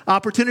 Last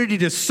opportunity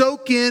to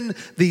soak in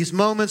these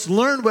moments,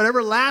 learn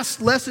whatever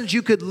last lessons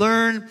you could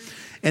learn.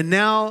 And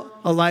now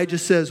Elijah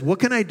says, what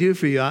can I do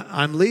for you?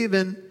 I'm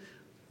leaving.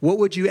 What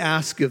would you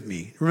ask of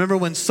me? Remember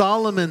when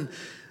Solomon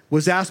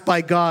was asked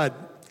by God,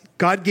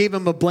 God gave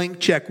him a blank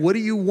check. What do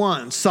you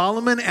want?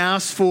 Solomon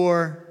asked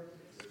for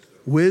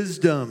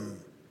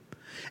wisdom.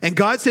 And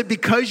God said,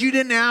 because you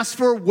didn't ask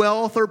for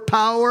wealth or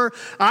power,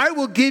 I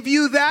will give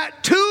you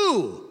that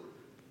too.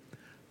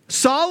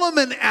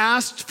 Solomon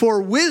asked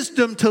for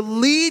wisdom to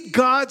lead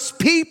God's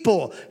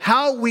people.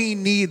 How we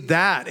need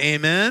that,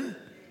 amen?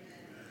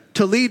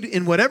 To lead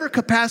in whatever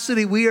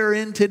capacity we are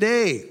in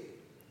today.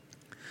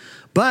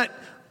 But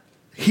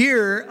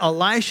here,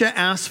 Elisha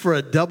asked for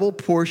a double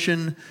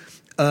portion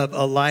of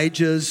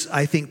Elijah's,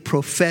 I think,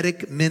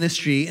 prophetic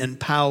ministry and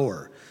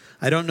power.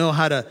 I don't know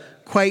how to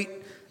quite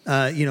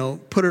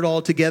put it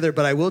all together,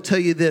 but I will tell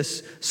you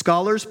this.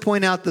 Scholars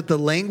point out that the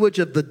language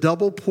of the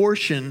double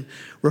portion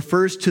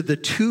refers to the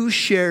 2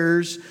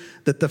 shares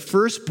that the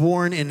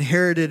firstborn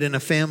inherited in a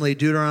family,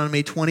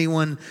 Deuteronomy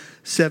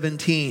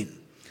 21:17.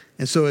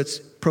 And so it's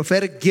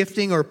prophetic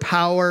gifting or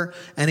power,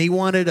 and he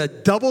wanted a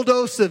double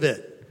dose of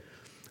it.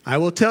 I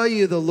will tell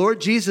you, the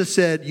Lord Jesus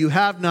said, you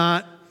have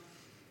not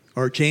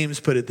Or James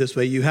put it this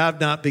way, you have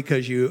not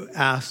because you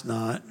ask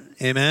not.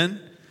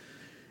 Amen?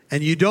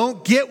 And you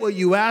don't get what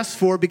you ask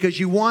for because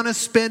you want to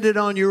spend it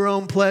on your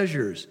own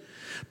pleasures.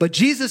 But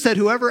Jesus said,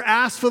 whoever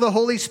asks for the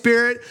Holy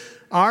Spirit,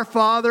 our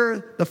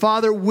Father, the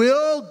Father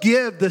will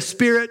give the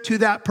Spirit to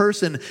that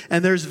person.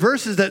 And there's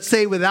verses that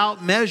say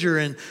without measure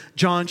in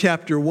John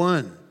chapter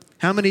 1.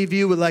 How many of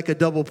you would like a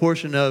double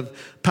portion of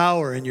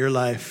power in your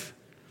life?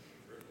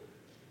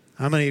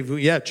 How many of you?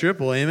 Yeah,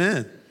 triple.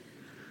 Amen.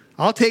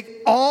 I'll take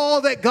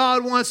all that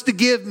God wants to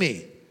give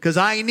me because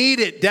I need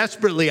it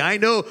desperately. I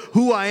know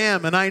who I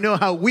am and I know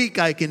how weak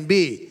I can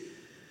be.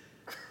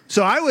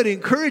 So I would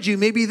encourage you,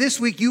 maybe this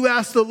week you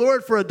ask the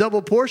Lord for a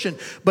double portion,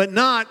 but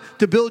not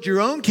to build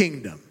your own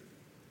kingdom,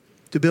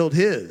 to build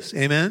His.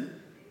 Amen?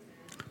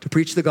 To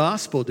preach the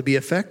gospel, to be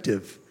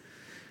effective.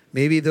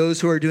 Maybe those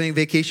who are doing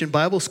vacation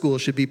Bible school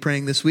should be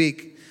praying this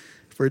week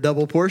for a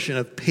double portion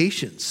of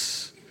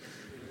patience.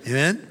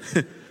 Amen?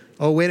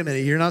 Oh, wait a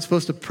minute. You're not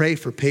supposed to pray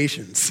for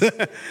patience.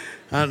 I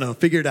don't know.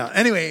 Figure it out.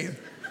 Anyway.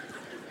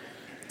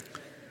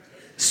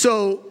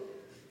 So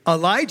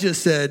Elijah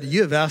said,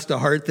 you have asked a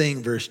hard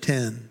thing, verse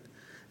 10.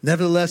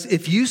 Nevertheless,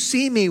 if you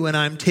see me when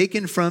I'm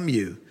taken from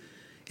you,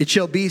 it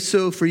shall be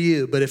so for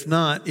you. But if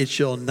not, it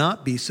shall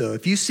not be so.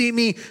 If you see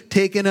me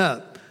taken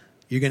up,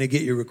 you're going to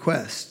get your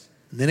request.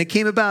 And then it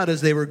came about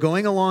as they were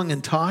going along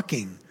and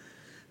talking,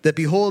 that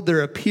behold,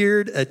 there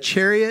appeared a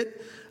chariot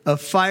of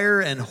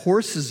fire and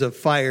horses of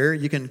fire.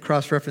 You can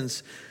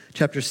cross-reference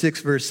chapter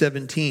 6, verse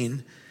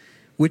 17,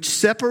 which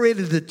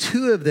separated the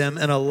two of them,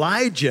 and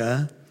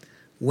Elijah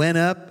went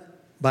up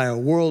by a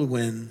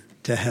whirlwind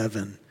to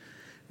heaven.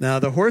 Now,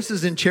 the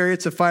horses and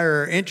chariots of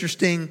fire are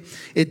interesting.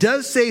 It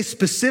does say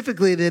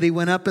specifically that he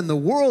went up in the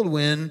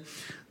whirlwind,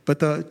 but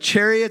the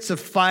chariots of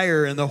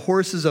fire and the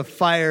horses of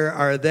fire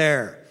are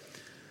there.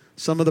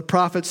 Some of the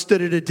prophets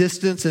stood at a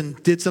distance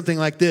and did something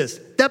like this.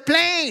 The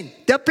plane!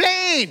 The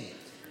plane!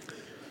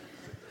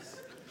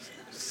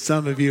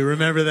 Some of you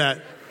remember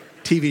that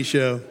TV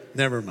show.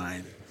 Never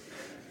mind.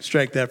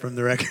 Strike that from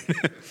the record.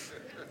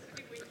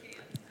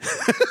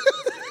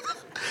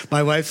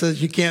 My wife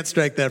says you can't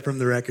strike that from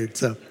the record.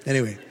 So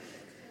anyway.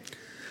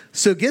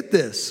 So get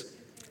this.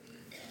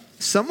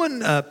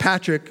 Someone,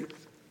 Patrick,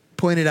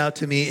 pointed out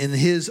to me in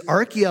his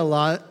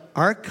archaeology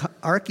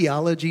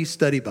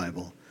study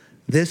Bible,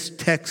 this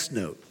text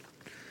note.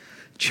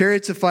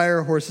 Chariots of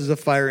fire, horses of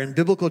fire. In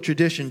biblical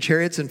tradition,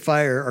 chariots and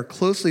fire are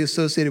closely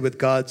associated with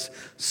God's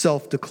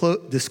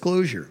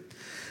self-disclosure.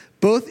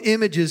 Both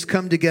images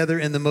come together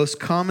in the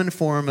most common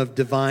form of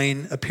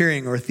divine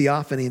appearing or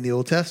theophany in the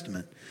Old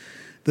Testament.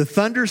 The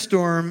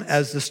thunderstorm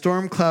as the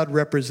storm cloud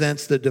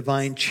represents the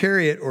divine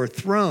chariot or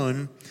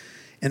throne,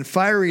 and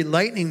fiery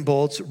lightning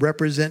bolts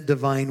represent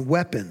divine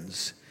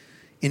weapons.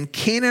 In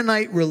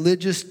Canaanite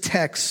religious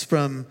texts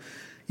from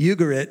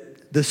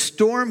Ugarit, the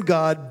storm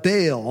god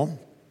Baal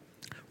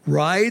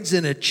rides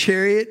in a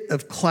chariot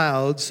of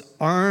clouds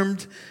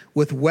armed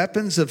with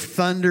weapons of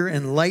thunder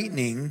and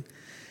lightning.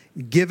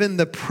 Given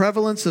the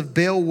prevalence of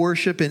Baal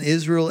worship in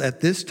Israel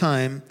at this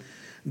time,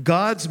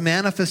 God's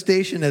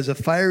manifestation as a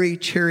fiery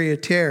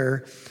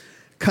charioteer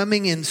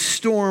coming in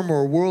storm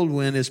or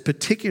whirlwind is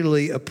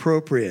particularly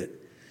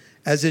appropriate,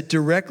 as it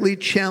directly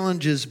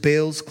challenges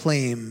Baal's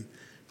claim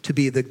to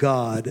be the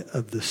god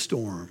of the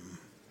storm.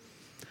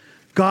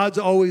 God's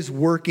always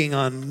working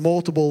on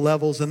multiple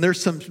levels, and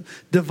there's some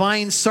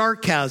divine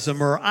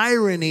sarcasm or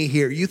irony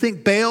here. You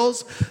think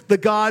Baal's the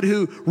God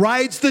who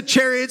rides the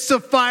chariots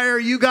of fire?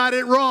 You got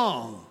it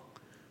wrong.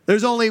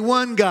 There's only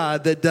one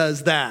God that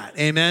does that.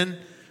 Amen?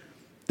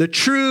 The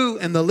true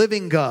and the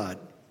living God.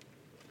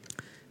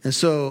 And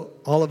so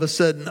all of a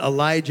sudden,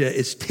 Elijah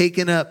is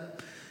taken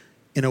up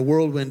in a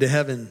whirlwind to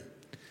heaven.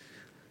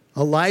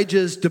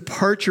 Elijah's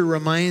departure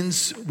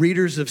reminds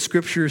readers of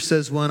Scripture,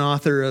 says one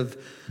author, of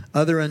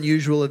other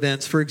unusual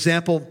events. For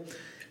example,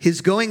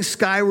 his going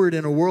skyward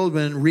in a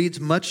whirlwind reads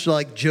much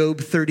like Job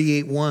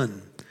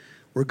 38:1,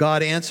 where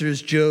God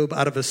answers Job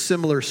out of a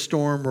similar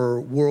storm or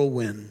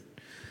whirlwind.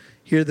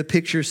 Here the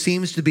picture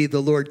seems to be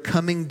the Lord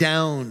coming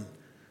down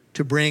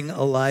to bring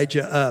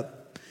Elijah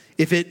up.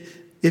 If it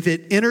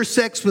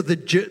intersects with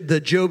the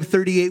Job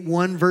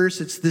 38:1 verse,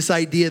 it's this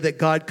idea that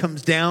God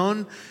comes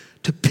down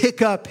to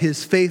pick up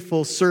his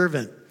faithful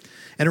servant.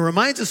 And it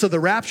reminds us of the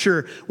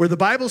rapture, where the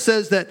Bible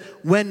says that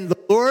when the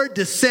Lord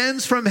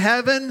descends from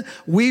heaven,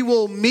 we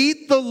will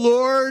meet the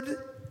Lord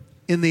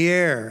in the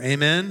air.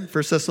 Amen?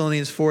 1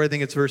 Thessalonians 4, I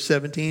think it's verse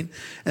 17.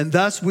 And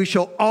thus we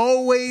shall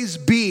always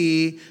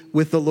be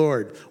with the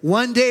Lord.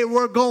 One day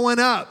we're going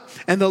up,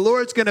 and the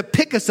Lord's going to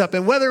pick us up.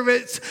 And whether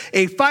it's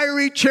a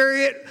fiery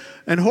chariot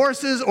and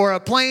horses or a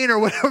plane or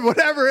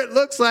whatever it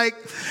looks like,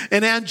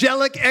 an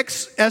angelic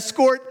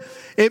escort,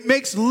 it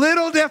makes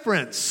little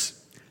difference,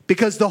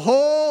 because the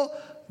whole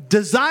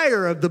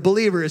desire of the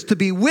believer is to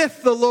be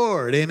with the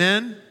Lord.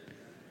 Amen?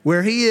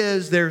 Where he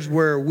is, there's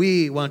where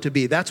we want to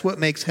be. That's what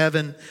makes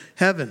heaven,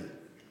 heaven.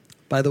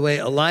 By the way,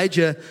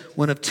 Elijah,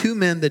 one of two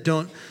men that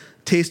don't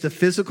taste a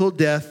physical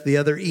death, the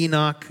other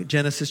Enoch,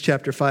 Genesis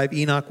chapter 5,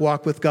 Enoch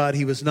walked with God.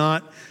 He was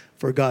not,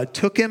 for God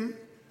took him.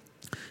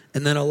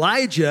 And then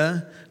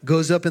Elijah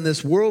goes up in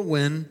this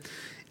whirlwind,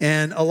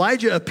 and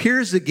Elijah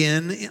appears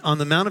again on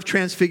the Mount of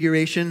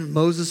Transfiguration,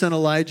 Moses and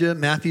Elijah,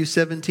 Matthew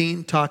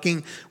 17,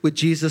 talking with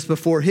Jesus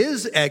before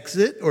his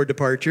exit or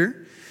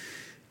departure.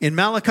 In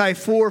Malachi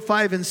 4,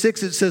 5, and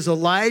 6, it says,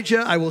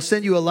 Elijah, I will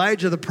send you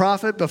Elijah the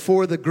prophet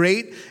before the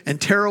great and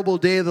terrible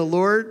day of the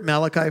Lord,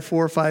 Malachi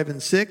 4, 5,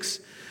 and 6.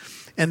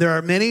 And there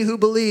are many who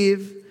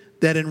believe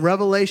that in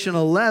Revelation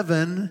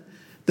 11,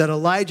 that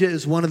Elijah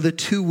is one of the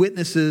two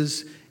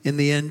witnesses in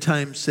the end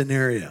time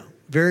scenario.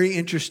 Very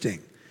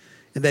interesting.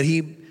 And that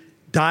he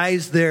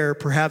dies there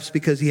perhaps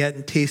because he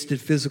hadn't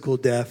tasted physical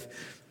death.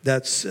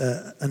 That's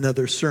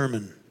another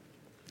sermon.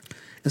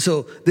 And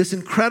so this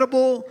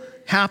incredible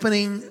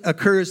happening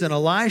occurs, and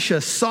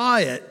Elisha saw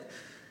it,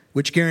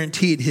 which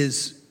guaranteed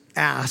his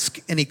ask.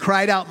 And he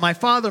cried out, my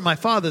father,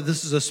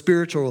 this is a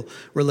spiritual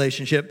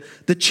relationship,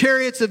 the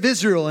chariots of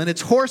Israel and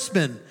its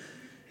horsemen,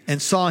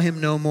 and saw him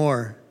no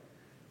more.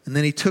 And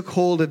then he took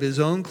hold of his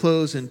own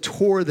clothes and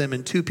tore them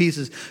in two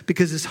pieces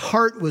because his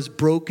heart was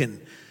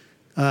broken.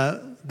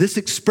 This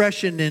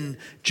expression in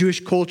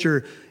Jewish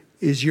culture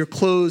is your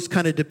clothes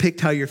kind of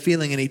depict how you're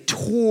feeling. And he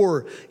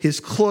tore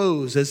his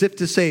clothes as if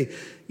to say,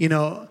 you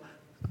know,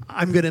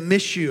 I'm going to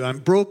miss you. I'm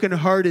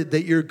brokenhearted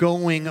that you're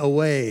going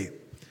away.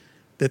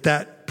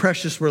 That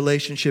precious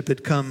relationship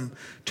had come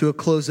to a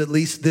close, at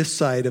least this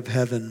side of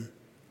heaven.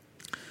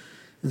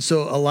 And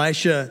so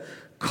Elisha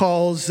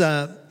calls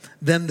them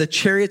the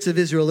chariots of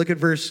Israel. Look at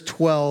verse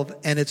 12,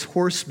 and its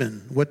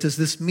horsemen. What does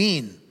this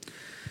mean?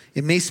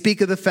 It may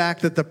speak of the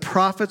fact that the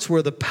prophets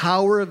were the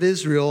power of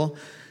Israel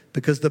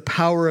because the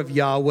power of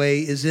Yahweh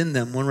is in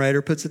them. One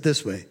writer puts it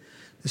this way.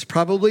 This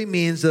probably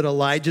means that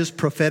Elijah's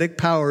prophetic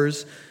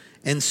powers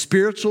and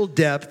spiritual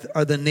depth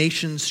are the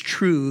nation's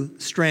true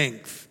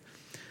strength.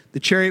 The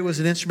chariot was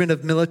an instrument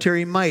of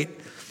military might,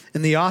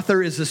 and the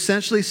author is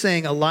essentially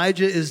saying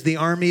Elijah is the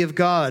army of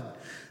God,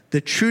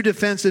 the true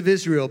defense of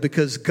Israel,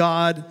 because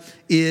God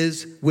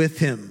is with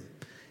him.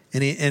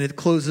 And it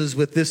closes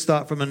with this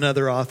thought from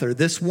another author.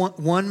 This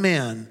one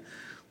man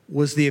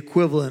was the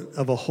equivalent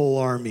of a whole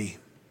army.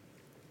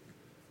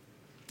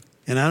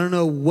 And I don't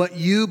know what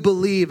you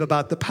believe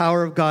about the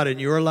power of God in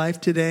your life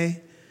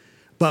today,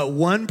 but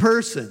one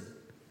person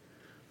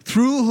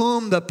through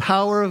whom the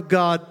power of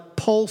God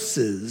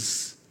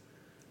pulses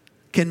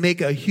can make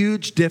a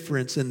huge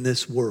difference in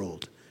this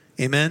world.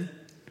 Amen?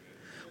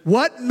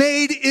 What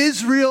made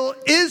Israel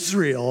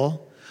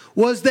Israel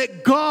was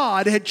that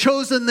God had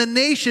chosen the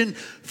nation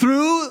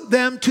through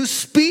them to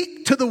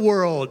speak to the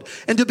world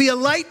and to be a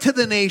light to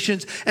the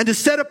nations and to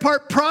set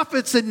apart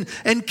prophets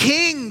and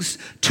kings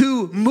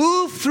to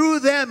move through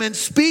them and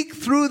speak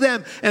through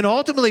them and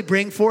ultimately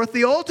bring forth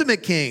the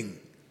ultimate king.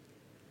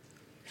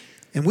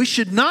 And we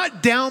should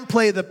not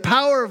downplay the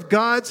power of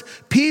God's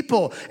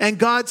people and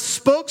God's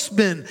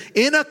spokesmen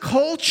in a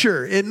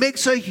culture. It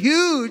makes a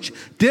huge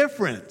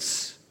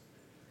difference.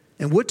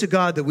 And would to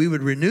God that we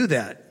would renew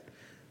that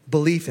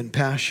belief and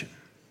passion.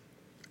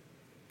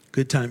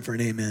 Good time for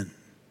an amen.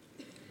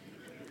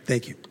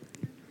 Thank you.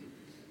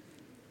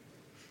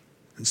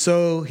 And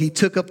so he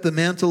took up the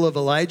mantle of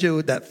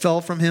Elijah that fell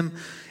from him.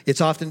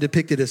 It's often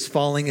depicted as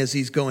falling as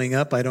he's going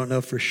up. I don't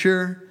know for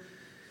sure.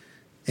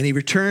 And he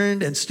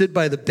returned and stood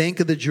by the bank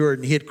of the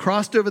Jordan. He had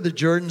crossed over the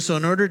Jordan, so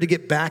in order to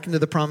get back into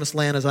the promised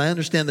land, as I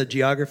understand the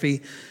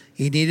geography,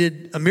 he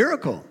needed a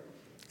miracle.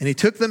 And he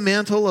took the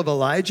mantle of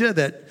Elijah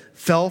that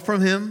fell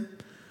from him,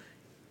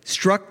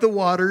 struck the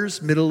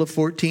waters, middle of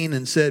 14,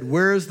 and said,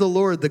 "Where is the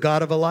Lord, the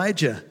God of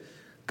Elijah?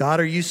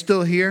 God, are you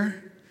still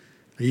here?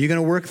 Are you going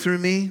to work through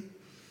me?"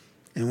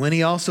 And when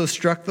he also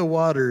struck the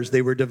waters,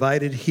 they were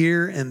divided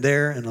here and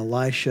there, and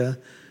Elisha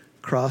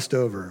crossed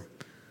over.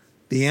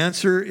 The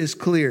answer is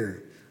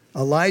clear.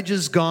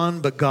 Elijah's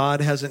gone, but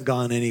God hasn't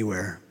gone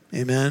anywhere.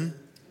 Amen?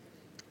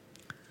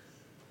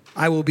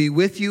 I will be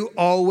with you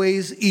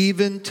always,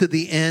 even to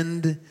the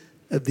end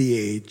of the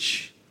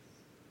age.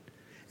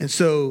 And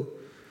so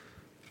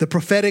the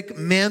prophetic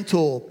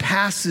mantle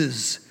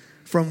passes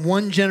from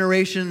one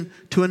generation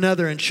to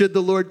another. And should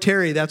the Lord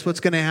tarry, that's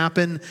what's going to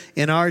happen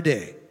in our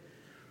day.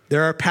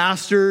 There are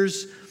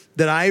pastors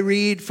that I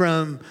read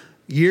from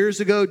years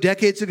ago,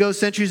 decades ago,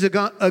 centuries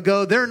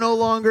ago, they're no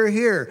longer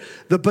here.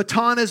 The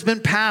baton has been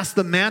passed.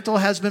 The mantle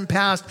has been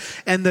passed.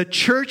 And the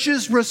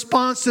church's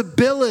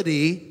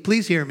responsibility,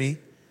 please hear me,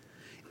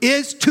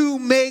 is to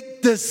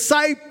make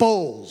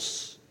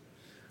disciples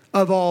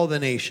of all the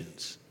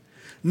nations.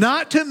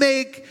 Not to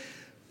make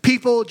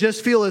people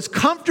just feel as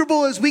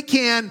comfortable as we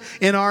can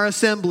in our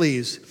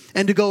assemblies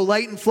and to go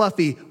light and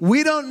fluffy.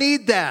 We don't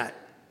need that.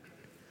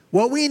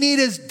 What we need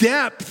is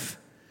depth.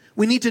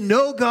 We need to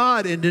know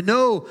God and to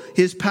know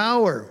His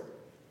power.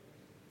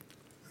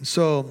 And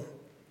so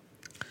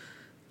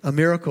a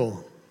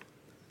miracle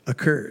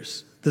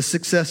occurs. The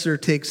successor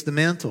takes the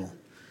mantle.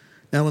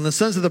 Now, when the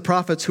sons of the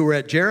prophets who were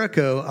at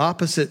Jericho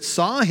opposite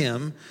saw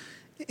him,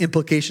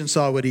 implication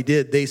saw what he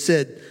did, they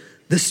said,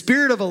 "The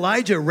spirit of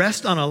Elijah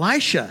rests on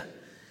Elisha."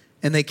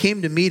 And they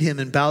came to meet him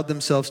and bowed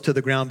themselves to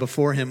the ground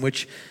before him,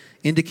 which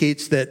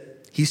indicates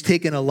that he's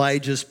taken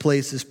Elijah's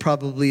place as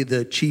probably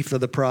the chief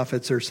of the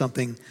prophets or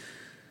something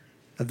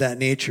of that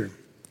nature.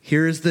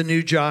 Here is the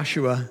new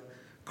Joshua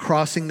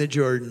crossing the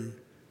Jordan,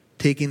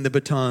 taking the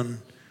baton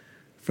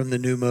from the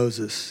new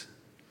Moses.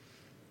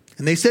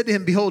 And they said to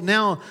him, behold,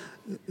 now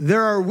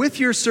there are with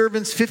your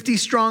servants 50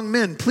 strong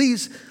men.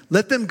 Please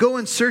let them go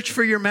and search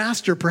for your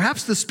master.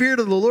 Perhaps the Spirit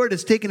of the Lord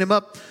has taken him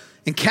up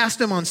and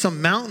cast him on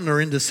some mountain or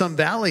into some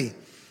valley.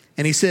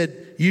 And he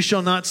said, you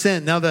shall not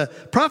send. Now the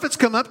prophets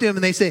come up to him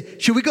and they say,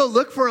 should we go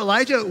look for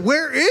Elijah?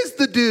 Where is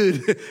the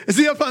dude? Is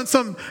he up on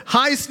some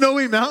high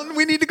snowy mountain?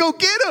 We need to go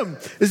get him.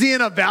 Is he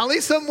in a valley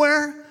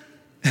somewhere?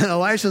 And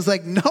Elisha's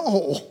like,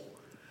 no,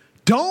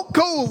 don't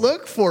go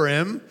look for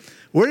him.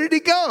 Where did he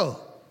go?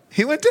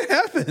 He went to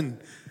heaven.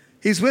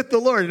 He's with the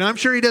Lord. And I'm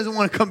sure he doesn't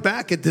want to come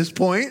back at this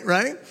point,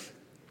 right?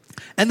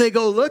 And they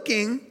go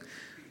looking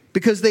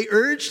because they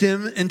urged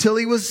him until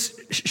he was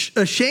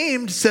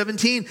ashamed,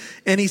 17.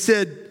 And he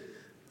said,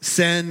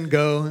 send,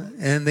 go.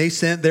 And they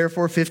sent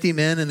therefore 50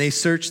 men, and they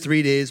searched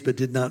 3 days, but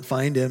did not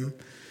find him.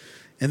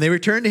 And they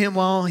returned to him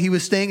while he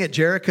was staying at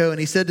Jericho.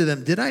 And he said to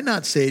them, did I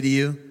not say to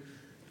you,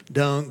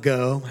 don't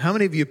go? How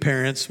many of you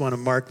parents want to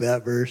mark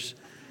that verse?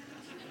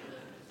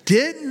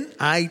 Didn't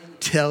I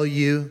tell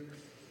you?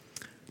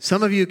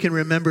 Some of you can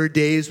remember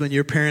days when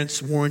your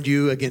parents warned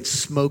you against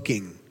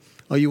smoking.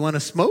 Oh, you want to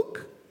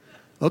smoke?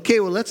 Okay,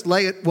 well, let's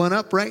light one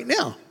up right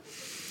now.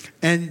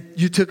 And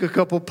you took a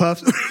couple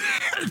puffs.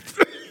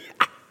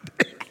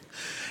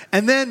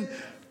 And then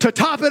to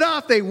top it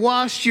off, they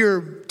washed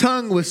your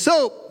tongue with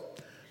soap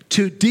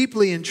to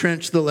deeply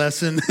entrench the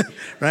lesson,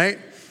 right?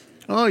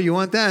 Oh, you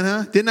want that,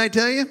 huh? Didn't I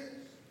tell you?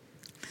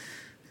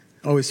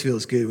 Always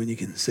feels good when you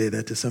can say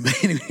that to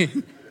somebody.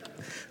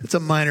 It's a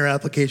minor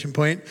application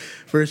point.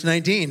 Verse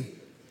 19.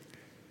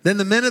 Then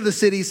the men of the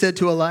city said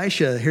to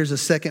Elisha, here's a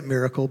second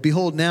miracle.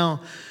 Behold,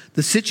 now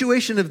the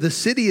situation of the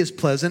city is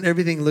pleasant.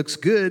 Everything looks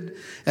good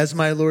as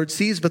my Lord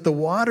sees, but the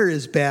water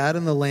is bad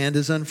and the land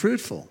is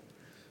unfruitful.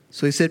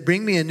 So he said,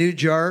 bring me a new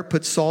jar,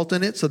 put salt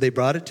in it. So they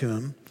brought it to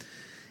him.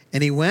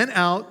 And he went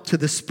out to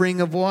the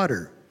spring of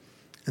water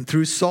and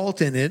threw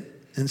salt in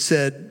it and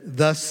said,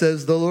 thus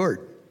says the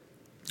Lord,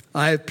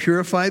 I have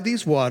purified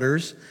these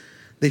waters.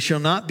 There shall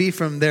not be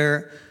from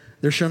their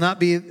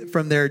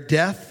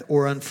death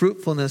or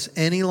unfruitfulness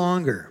any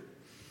longer.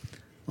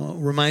 Well,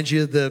 reminds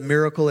you of the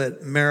miracle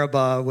at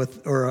Meribah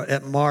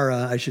at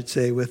Marah, I should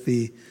say, with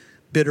the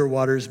bitter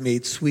waters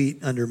made sweet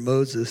under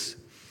Moses.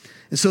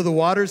 And so the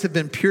waters have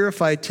been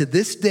purified to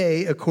this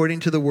day according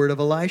to the word of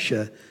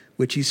Elisha,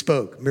 which he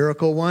spoke.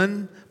 Miracle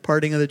 1,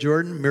 parting of the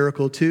Jordan.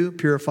 Miracle 2,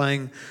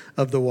 purifying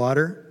of the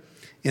water.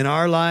 In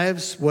our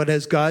lives, what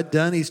has God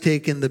done? He's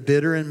taken the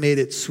bitter and made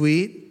it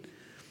sweet.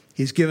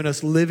 He's given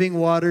us living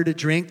water to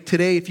drink.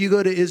 Today, if you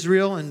go to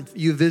Israel and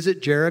you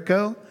visit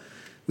Jericho,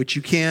 which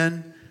you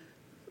can,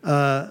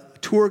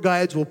 tour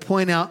guides will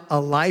point out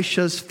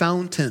Elisha's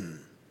fountain.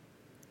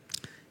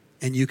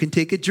 And you can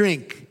take a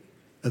drink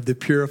of the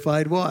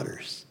purified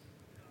waters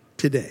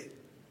today.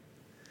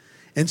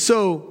 And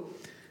so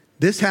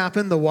this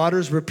happened. The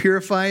waters were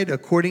purified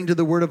according to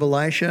the word of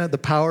Elisha, the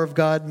power of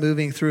God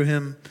moving through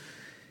him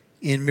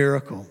in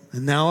miracle.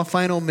 And now a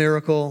final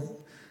miracle,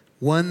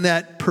 one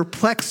that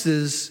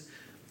perplexes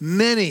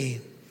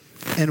many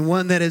and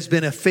one that has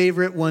been a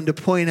favorite one to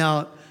point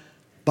out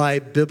by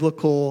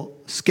biblical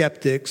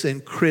skeptics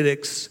and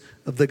critics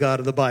of the God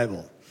of the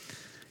Bible.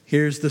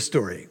 Here's the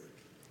story.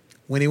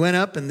 When he went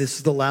up, and this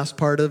is the last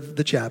part of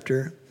the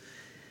chapter,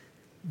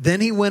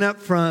 then he went up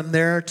from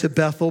there to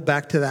Bethel,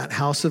 back to that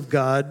house of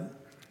God,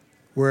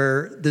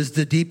 where there's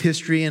the deep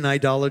history in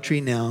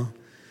idolatry now.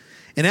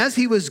 And as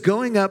he was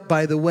going up,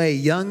 by the way,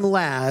 young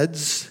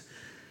lads,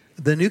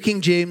 the New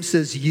King James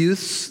says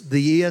youths,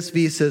 the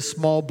ESV says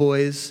small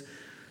boys,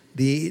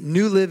 the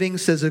New Living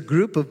says a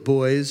group of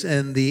boys,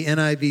 and the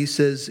NIV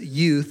says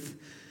youth,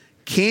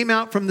 came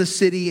out from the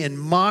city and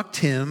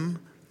mocked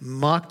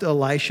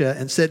Elisha,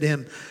 and said to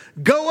him,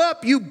 go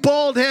up, you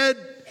bald head!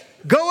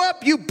 Go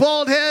up, you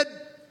bald head!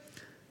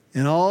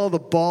 And all the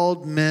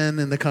bald men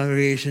in the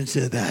congregation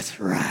said, that's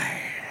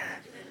right.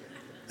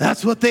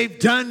 That's what they've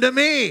done to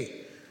me.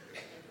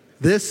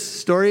 This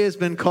story has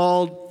been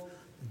called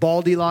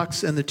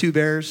Baldilocks and the Two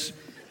Bears.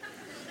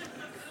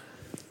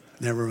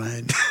 Never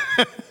mind.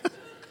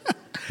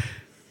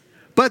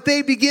 But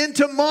they begin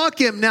to mock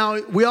him. Now,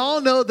 we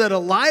all know that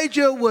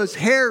Elijah was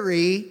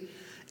hairy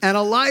and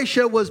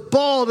Elisha was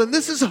bald. And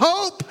this is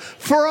hope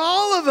for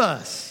all of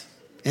us.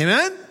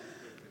 Amen?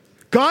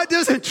 God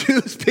doesn't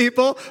choose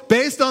people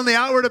based on the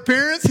outward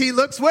appearance. He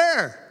looks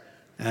where?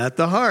 At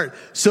the heart.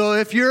 So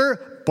if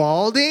you're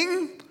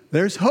balding,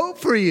 there's hope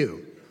for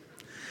you.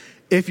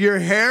 If you're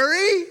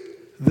hairy,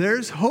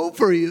 there's hope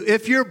for you.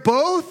 If you're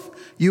both,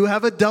 you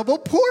have a double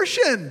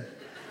portion.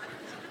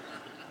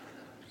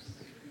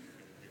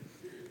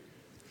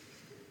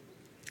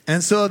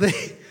 And so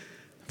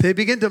they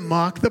begin to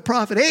mock the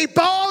prophet. Hey,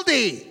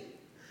 Baldy,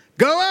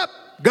 go up,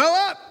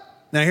 go up.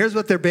 Now here's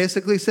what they're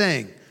basically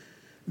saying.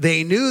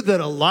 They knew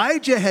that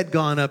Elijah had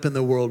gone up in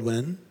the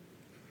whirlwind,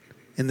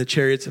 in the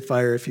chariots of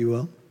fire, if you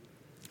will.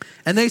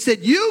 And they said,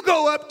 you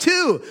go up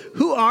too.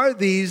 Who are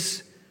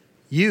these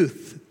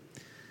youth?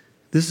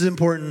 This is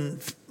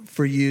important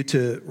for you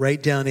to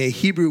write down a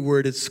Hebrew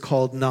word. It's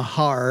called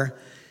Nahar,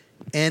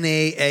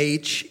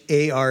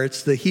 Nahar.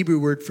 It's the Hebrew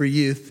word for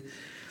youth.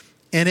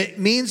 And it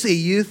means a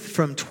youth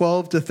from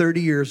 12 to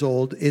 30 years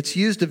old. It's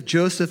used of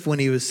Joseph when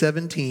he was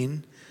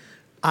 17,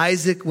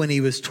 Isaac when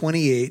he was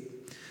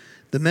 28,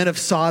 the men of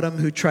Sodom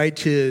who tried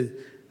to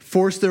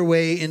force their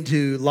way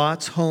into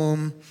Lot's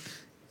home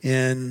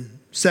and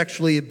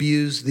sexually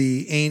abuse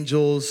the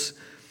angels,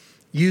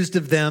 used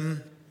of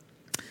them.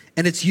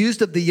 And it's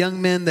used of the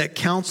young men that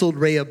counseled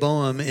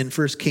Rehoboam in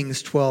 1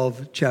 Kings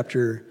 12,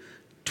 chapter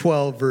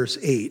 12, verse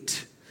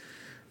 8.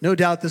 No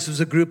doubt this was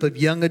a group of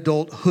young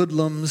adult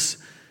hoodlums.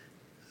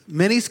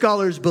 Many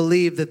scholars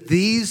believe that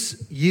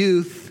these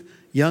youth,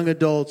 young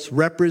adults,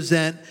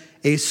 represent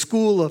a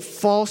school of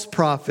false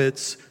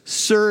prophets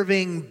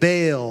serving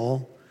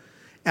Baal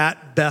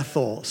at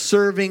Bethel,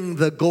 serving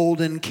the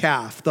golden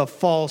calf, the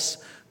false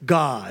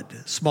god,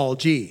 small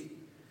g.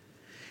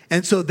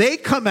 And so they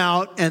come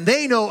out and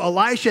they know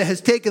Elisha has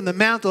taken the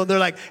mantle and they're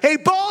like, hey,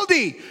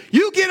 Baldy,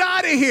 you get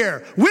out of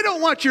here. We don't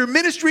want your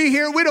ministry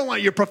here. We don't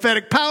want your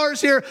prophetic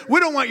powers here. We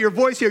don't want your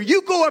voice here.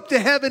 You go up to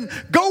heaven.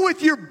 Go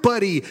with your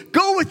buddy.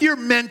 Go with your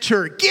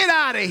mentor. Get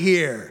out of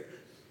here.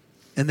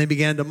 And they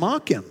began to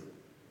mock him.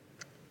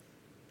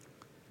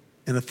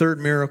 And a third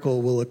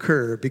miracle will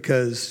occur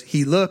because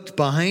he looked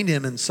behind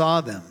him and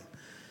saw them.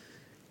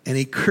 And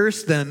he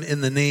cursed them in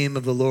the name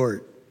of the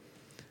Lord.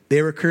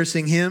 They were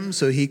cursing him,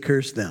 so he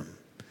cursed them.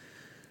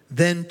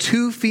 Then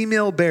 2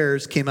 female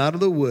bears came out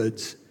of the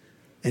woods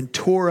and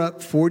tore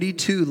up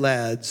 42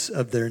 lads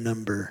of their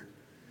number.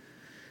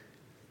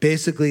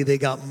 Basically, they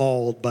got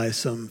mauled by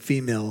some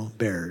female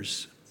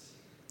bears.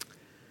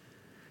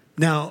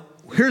 Now,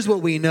 here's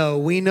what we know.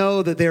 We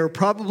know that they were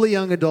probably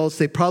young adults.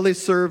 They probably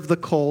served the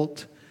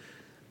cult.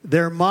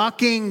 They're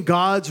mocking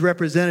God's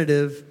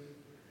representative.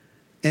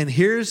 And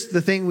here's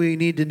the thing we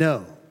need to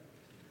know.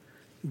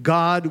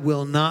 God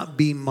will not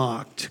be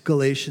mocked.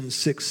 Galatians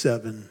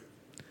 6:7.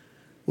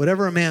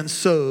 Whatever a man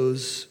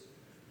sows,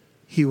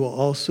 he will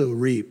also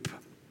reap.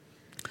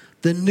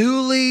 The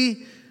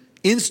newly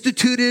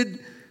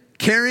instituted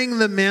carrying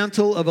the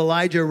mantle of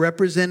Elijah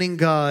representing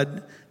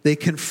God, they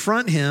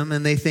confront him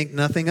and they think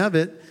nothing of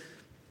it.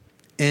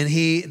 And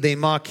they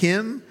mock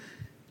him.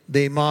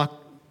 They mock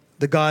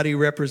the God he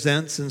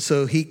represents. And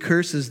so he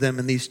curses them,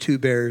 and these 2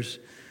 bears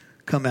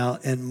come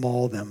out and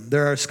maul them.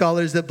 There are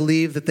scholars that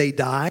believe that they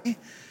die.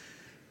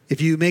 If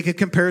you make a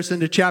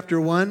comparison to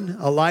chapter 1,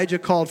 Elijah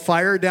called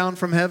fire down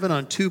from heaven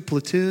on 2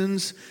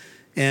 platoons,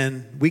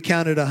 and we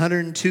counted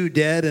 102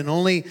 dead, and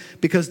only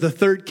because the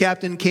 3rd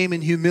captain came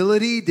in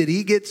humility did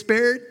he get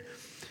spared.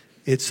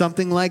 It's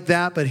something like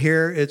that, but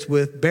here it's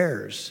with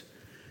bears.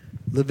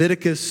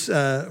 Leviticus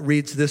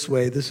reads this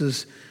way. This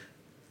is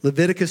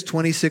Leviticus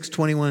 26,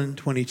 21,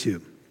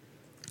 22.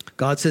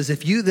 God says,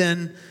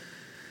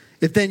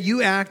 If then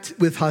you act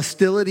with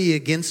hostility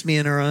against me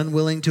and are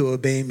unwilling to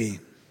obey me,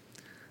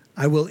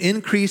 I will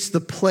increase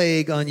the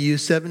plague on you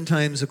 7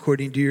 times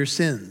according to your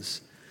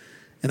sins.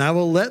 And I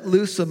will let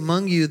loose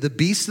among you the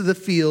beasts of the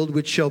field,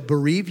 which shall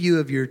bereave you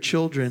of your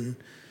children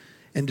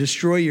and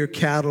destroy your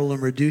cattle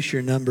and reduce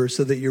your number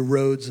so that your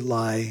roads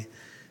lie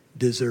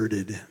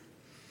deserted.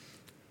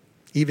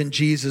 Even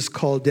Jesus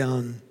called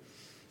down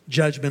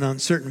judgment on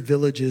certain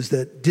villages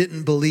that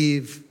didn't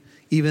believe,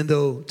 even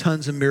though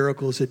tons of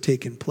miracles had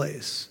taken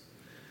place.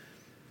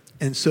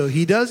 And so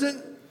he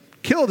doesn't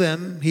kill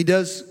them. He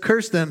does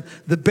curse them.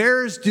 The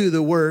bears do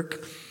the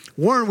work.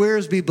 Warren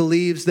Wiersbe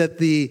believes that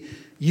the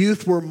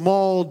youth were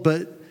mauled,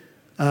 but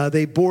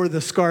they bore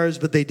the scars,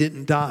 but they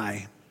didn't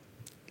die.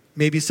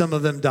 Maybe some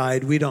of them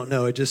died. We don't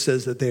know. It just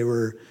says that they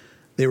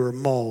were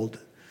mauled.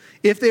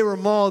 If they were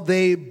mauled,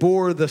 they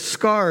bore the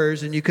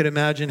scars, and you could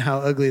imagine how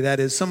ugly that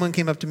is. Someone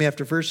came up to me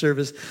after first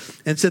service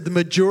and said the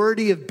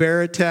majority of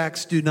bear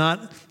attacks do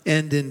not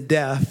end in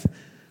death,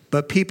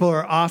 but people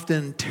are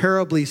often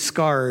terribly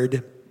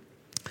scarred.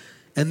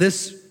 And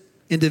this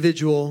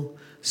individual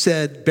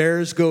said,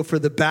 bears go for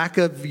the back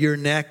of your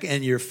neck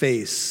and your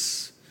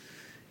face.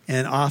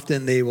 And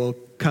often they will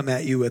come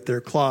at you with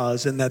their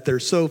claws, and that they're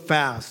so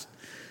fast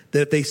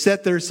that if they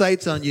set their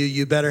sights on you,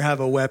 you better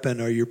have a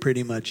weapon or you're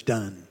pretty much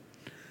done.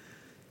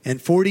 And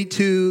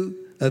 42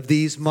 of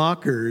these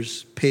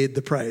mockers paid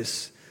the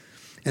price.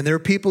 And there are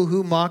people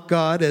who mock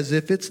God as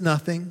if it's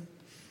nothing.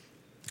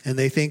 And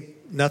they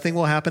think nothing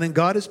will happen. And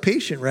God is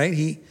patient,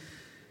 right?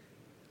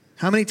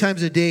 How many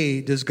times a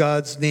day does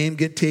God's name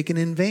get taken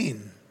in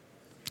vain?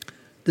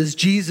 Does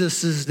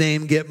Jesus'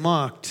 name get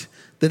mocked?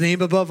 The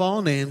name above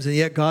all names, and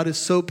yet God is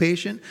so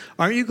patient.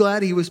 Aren't you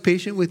glad he was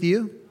patient with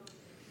you?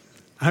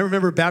 I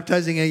remember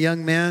baptizing a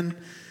young man,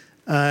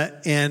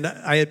 and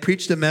I had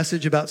preached a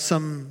message about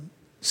some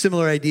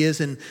similar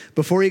ideas, and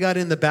before he got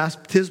in the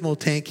baptismal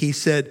tank, he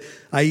said,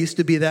 I used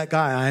to be that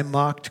guy. I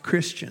mocked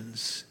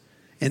Christians,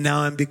 and now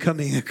I'm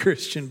becoming a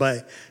Christian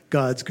by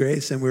God's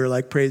grace. And we were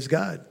like, praise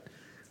God.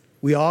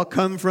 We all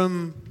come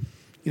from,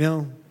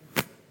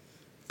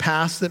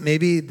 past that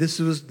maybe this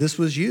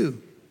was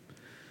you.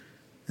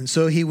 And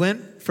so he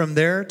went from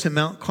there to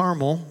Mount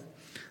Carmel,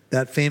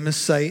 that famous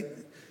site,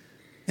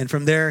 and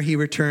from there he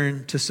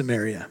returned to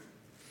Samaria.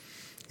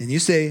 And you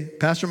say,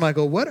 Pastor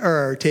Michael, what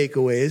are our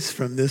takeaways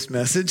from this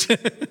message?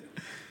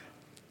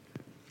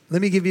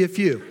 Let me give you a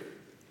few.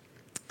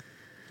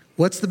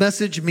 What's the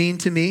message mean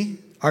to me?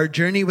 Our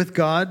journey with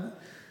God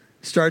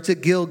starts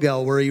at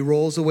Gilgal, where he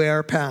rolls away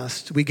our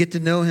past. We get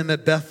to know him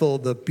at Bethel,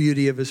 the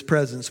beauty of his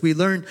presence. We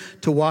learn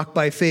to walk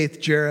by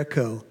faith,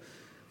 Jericho.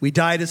 We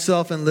die to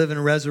self and live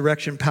in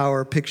resurrection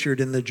power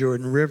pictured in the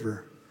Jordan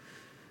River.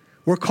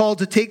 We're called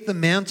to take the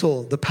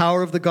mantle, the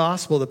power of the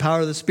gospel, the power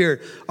of the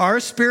Spirit,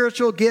 our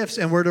spiritual gifts,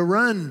 and we're to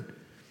run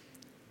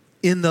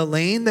in the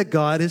lane that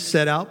God has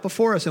set out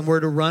before us, and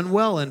we're to run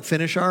well and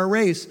finish our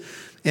race.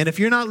 And if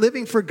you're not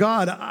living for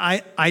God,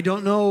 I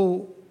don't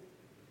know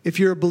if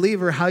you're a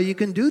believer how you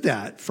can do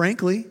that,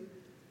 frankly.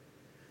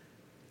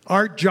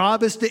 Our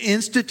job is to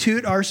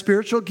institute our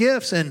spiritual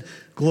gifts and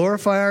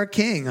glorify our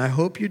King. I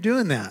hope you're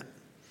doing that.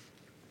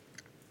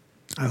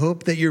 I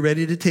hope that you're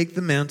ready to take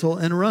the mantle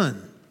and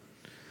run.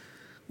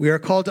 We are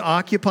called to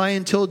occupy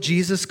until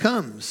Jesus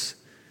comes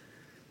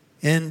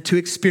and to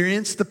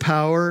experience the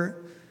power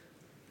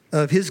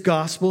of his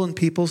gospel in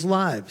people's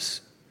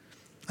lives.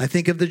 I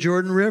think of the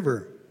Jordan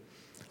River.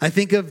 I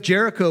think of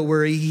Jericho,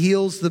 where he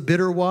heals the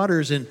bitter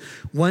waters, and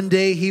one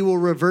day he will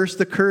reverse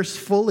the curse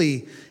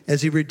fully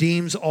as he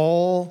redeems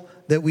all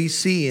that we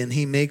see and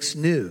he makes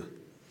new.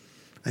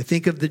 I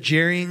think of the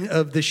jeering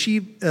of the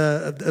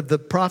of the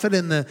prophet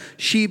and the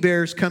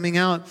she-bears coming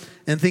out,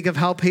 and think of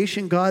how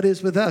patient God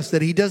is with us,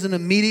 that he doesn't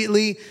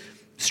immediately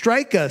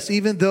strike us,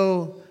 even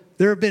though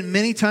there have been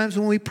many times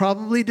when we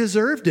probably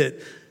deserved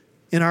it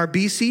in our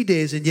BC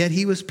days, and yet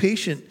he was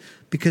patient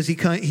because he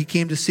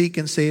came to seek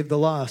and save the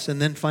lost.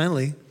 And then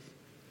finally,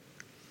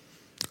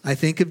 I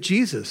think of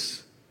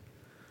Jesus,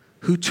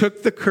 who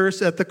took the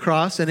curse at the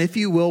cross and, if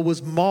you will,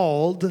 was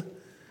mauled,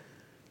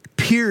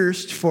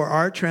 pierced for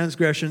our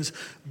transgressions,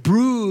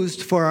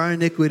 bruised for our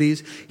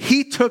iniquities.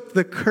 He took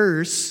the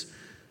curse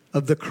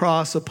of the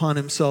cross upon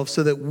himself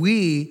so that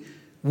we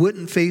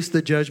wouldn't face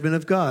the judgment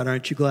of God.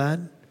 Aren't you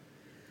glad?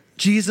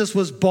 Jesus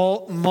was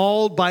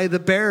mauled by the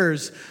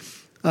bears,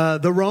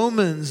 the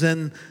Romans,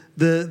 and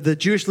the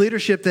Jewish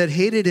leadership that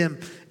hated him.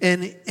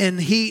 And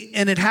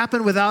it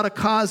happened without a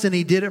cause, and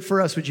he did it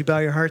for us. Would you bow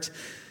your hearts?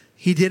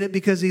 He did it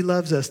because he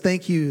loves us.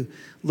 Thank you,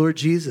 Lord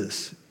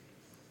Jesus,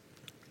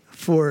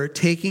 for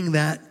taking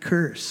that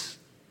curse,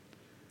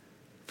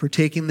 for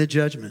taking the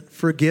judgment.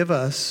 Forgive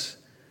us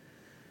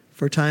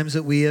for times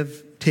that we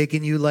have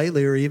taken you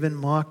lightly or even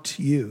mocked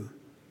you.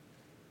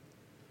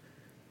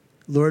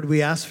 Lord,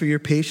 we ask for your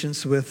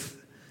patience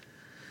with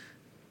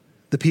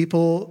the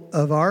people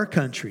of our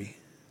country.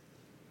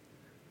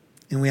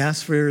 And we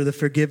ask for the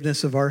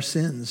forgiveness of our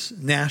sins,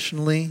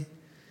 nationally,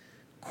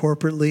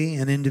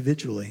 corporately, and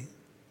individually.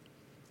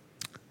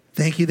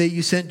 Thank you that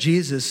you sent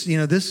Jesus. You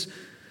know, this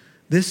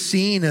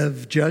scene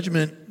of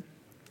judgment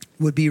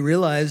would be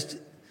realized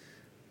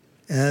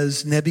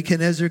as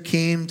Nebuchadnezzar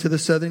came to the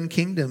southern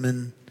kingdom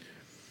and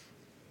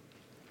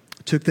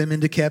took them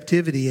into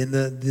captivity, and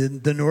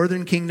the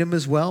northern kingdom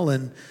as well.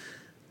 And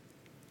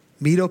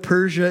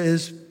Medo-Persia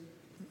is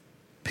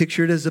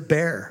pictured as a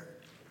bear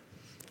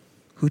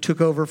who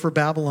took over for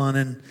Babylon.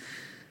 And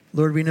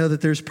Lord, we know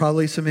that there's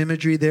probably some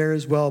imagery there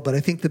as well. But I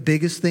think the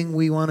biggest thing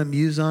we want to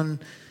muse on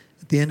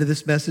at the end of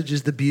this message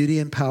is the beauty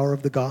and power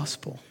of the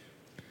gospel.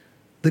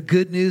 The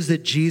good news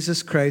that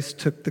Jesus Christ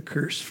took the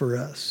curse for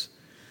us.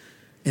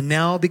 And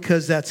now,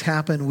 because that's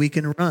happened, we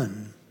can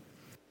run.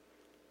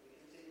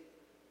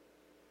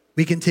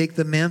 We can take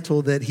the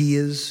mantle that he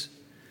has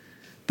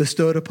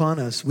bestowed upon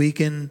us. We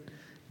can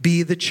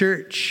be the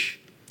church,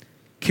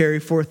 carry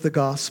forth the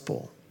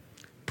gospel,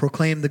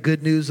 proclaim the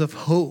good news of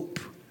hope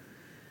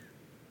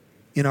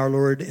in our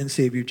Lord and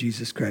Savior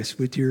Jesus Christ.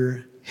 With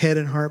your head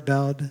and heart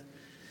bowed,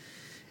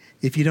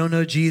 if you don't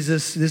know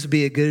Jesus, this would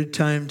be a good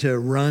time to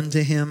run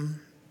to him,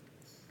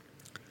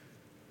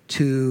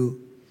 to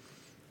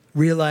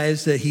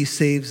realize that he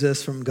saves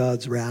us from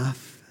God's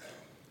wrath,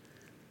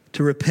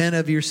 to repent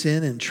of your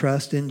sin and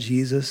trust in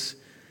Jesus.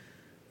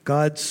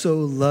 God so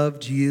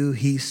loved you,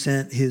 he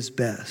sent his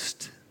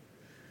best,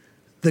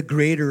 the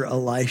greater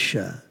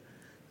Elisha,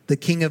 the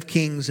King of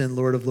Kings and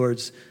Lord of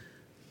Lords,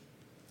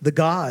 the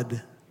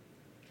God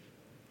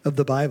of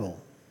the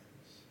Bible,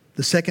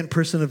 the second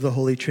person of the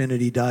Holy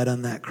Trinity, died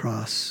on that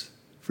cross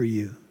for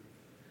you.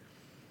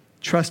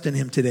 Trust in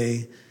him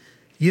today.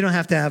 You don't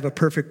have to have a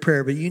perfect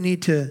prayer, but you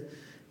need to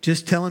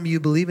just tell him you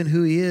believe in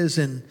who he is,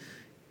 and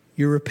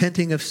you're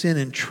repenting of sin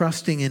and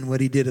trusting in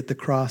what he did at the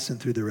cross and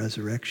through the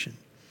resurrection.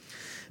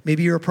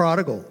 Maybe you're a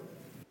prodigal.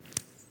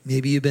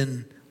 Maybe you've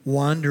been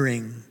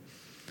wandering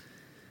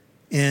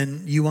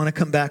and you want to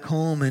come back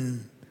home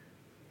and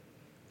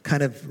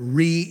kind of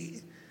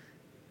reconnect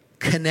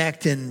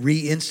and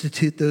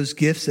reinstitute those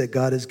gifts that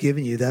God has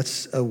given you.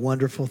 That's a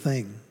wonderful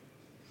thing.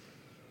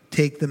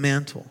 Take the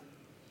mantle.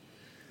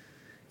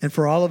 And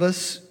for all of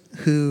us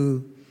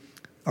who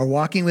are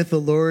walking with the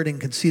Lord and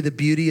can see the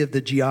beauty of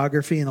the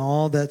geography and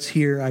all that's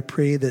here, I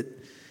pray that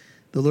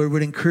the Lord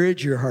would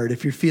encourage your heart.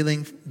 If you're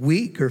feeling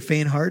weak or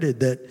faint-hearted,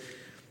 that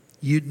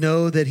you'd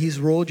know that he's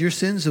rolled your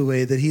sins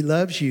away, that he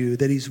loves you,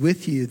 that he's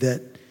with you,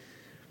 that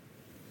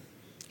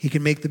he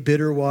can make the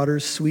bitter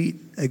waters sweet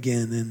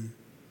again, and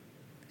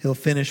he'll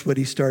finish what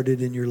he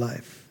started in your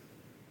life.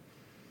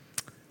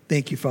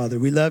 Thank you, Father.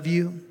 We love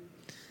you,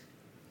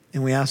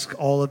 and we ask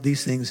all of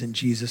these things in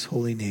Jesus'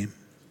 holy name.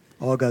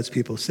 All God's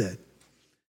people said.